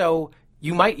 exactly. So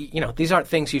you might, you know, these aren't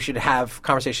things you should have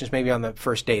conversations maybe on the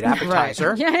first date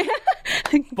appetizer.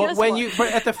 But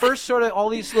but at the first sort of all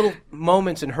these little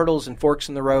moments and hurdles and forks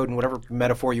in the road and whatever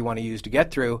metaphor you want to use to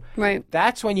get through,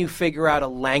 that's when you figure out a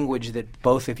language that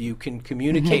both of you can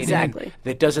communicate in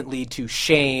that doesn't lead to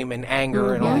shame and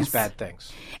anger and all these bad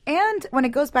things. And when it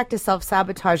goes back to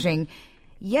self-sabotaging,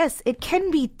 yes, it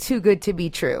can be too good to be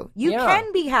true. You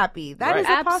can be happy. That is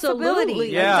a possibility.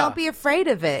 Yeah. Don't be afraid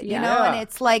of it, you know? And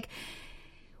it's like,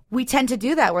 we tend to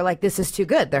do that. We're like, this is too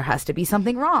good. There has to be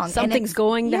something wrong. Something's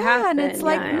going to happen. And it's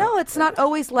like, no, it's not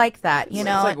always like that, you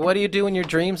know? It's like, what do you do when your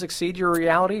dreams exceed your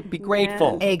reality? Be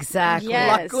grateful. Exactly.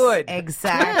 Yes. Luck good.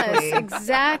 Exactly. Yes,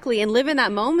 exactly. And live in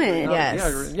that moment.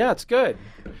 Yes. Yeah, it's good.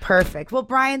 Perfect. Well,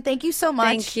 Brian, thank you so much.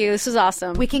 Thank you. This is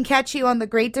awesome. We can catch you on the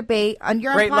Great Debate on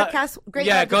your podcast. We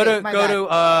have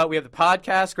the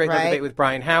podcast, Great Love Debate with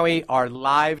Brian Howie. Our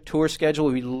live tour schedule.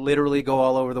 We literally go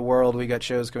all over the world. We got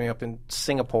shows coming up in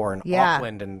Singapore and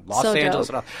Auckland and Los Angeles.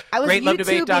 Dope. I was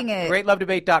YouTubing it.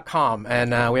 GreatLoveDebate.com.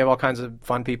 And we have all kinds of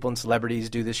fun people and celebrities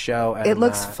do this show. And, it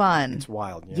looks fun. It's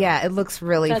wild. Yeah, it looks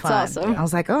really fun. That's awesome. I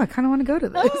was like, I kind of want to go to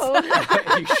this.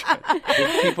 You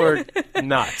should. People are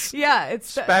nuts. Yeah,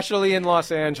 it's especially in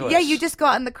Los Angeles. Yeah, you just go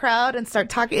out in the crowd and start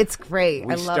talking. It's great.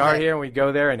 We I love start it. here and we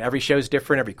go there, and every show's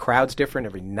different, every crowd's different,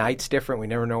 every night's different. We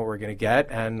never know what we're going to get,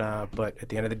 and but at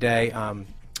the end of the day,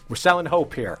 We're selling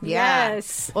hope here.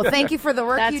 Yes. Well, thank you for the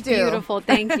work you do. That's beautiful.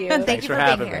 Thank you. Thank you for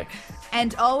being here.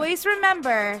 And always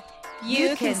remember,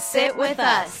 you can sit with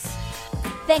us.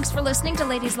 Thanks for listening to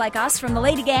Ladies Like Us from The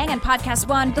Lady Gang and Podcast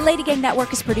One. The Lady Gang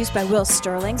Network is produced by Will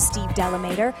Sterling, Steve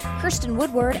Delamater, Kirsten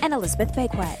Woodward, and Elizabeth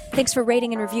Bakewet. Thanks for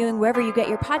rating and reviewing wherever you get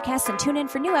your podcasts, and tune in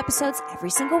for new episodes every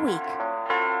single week.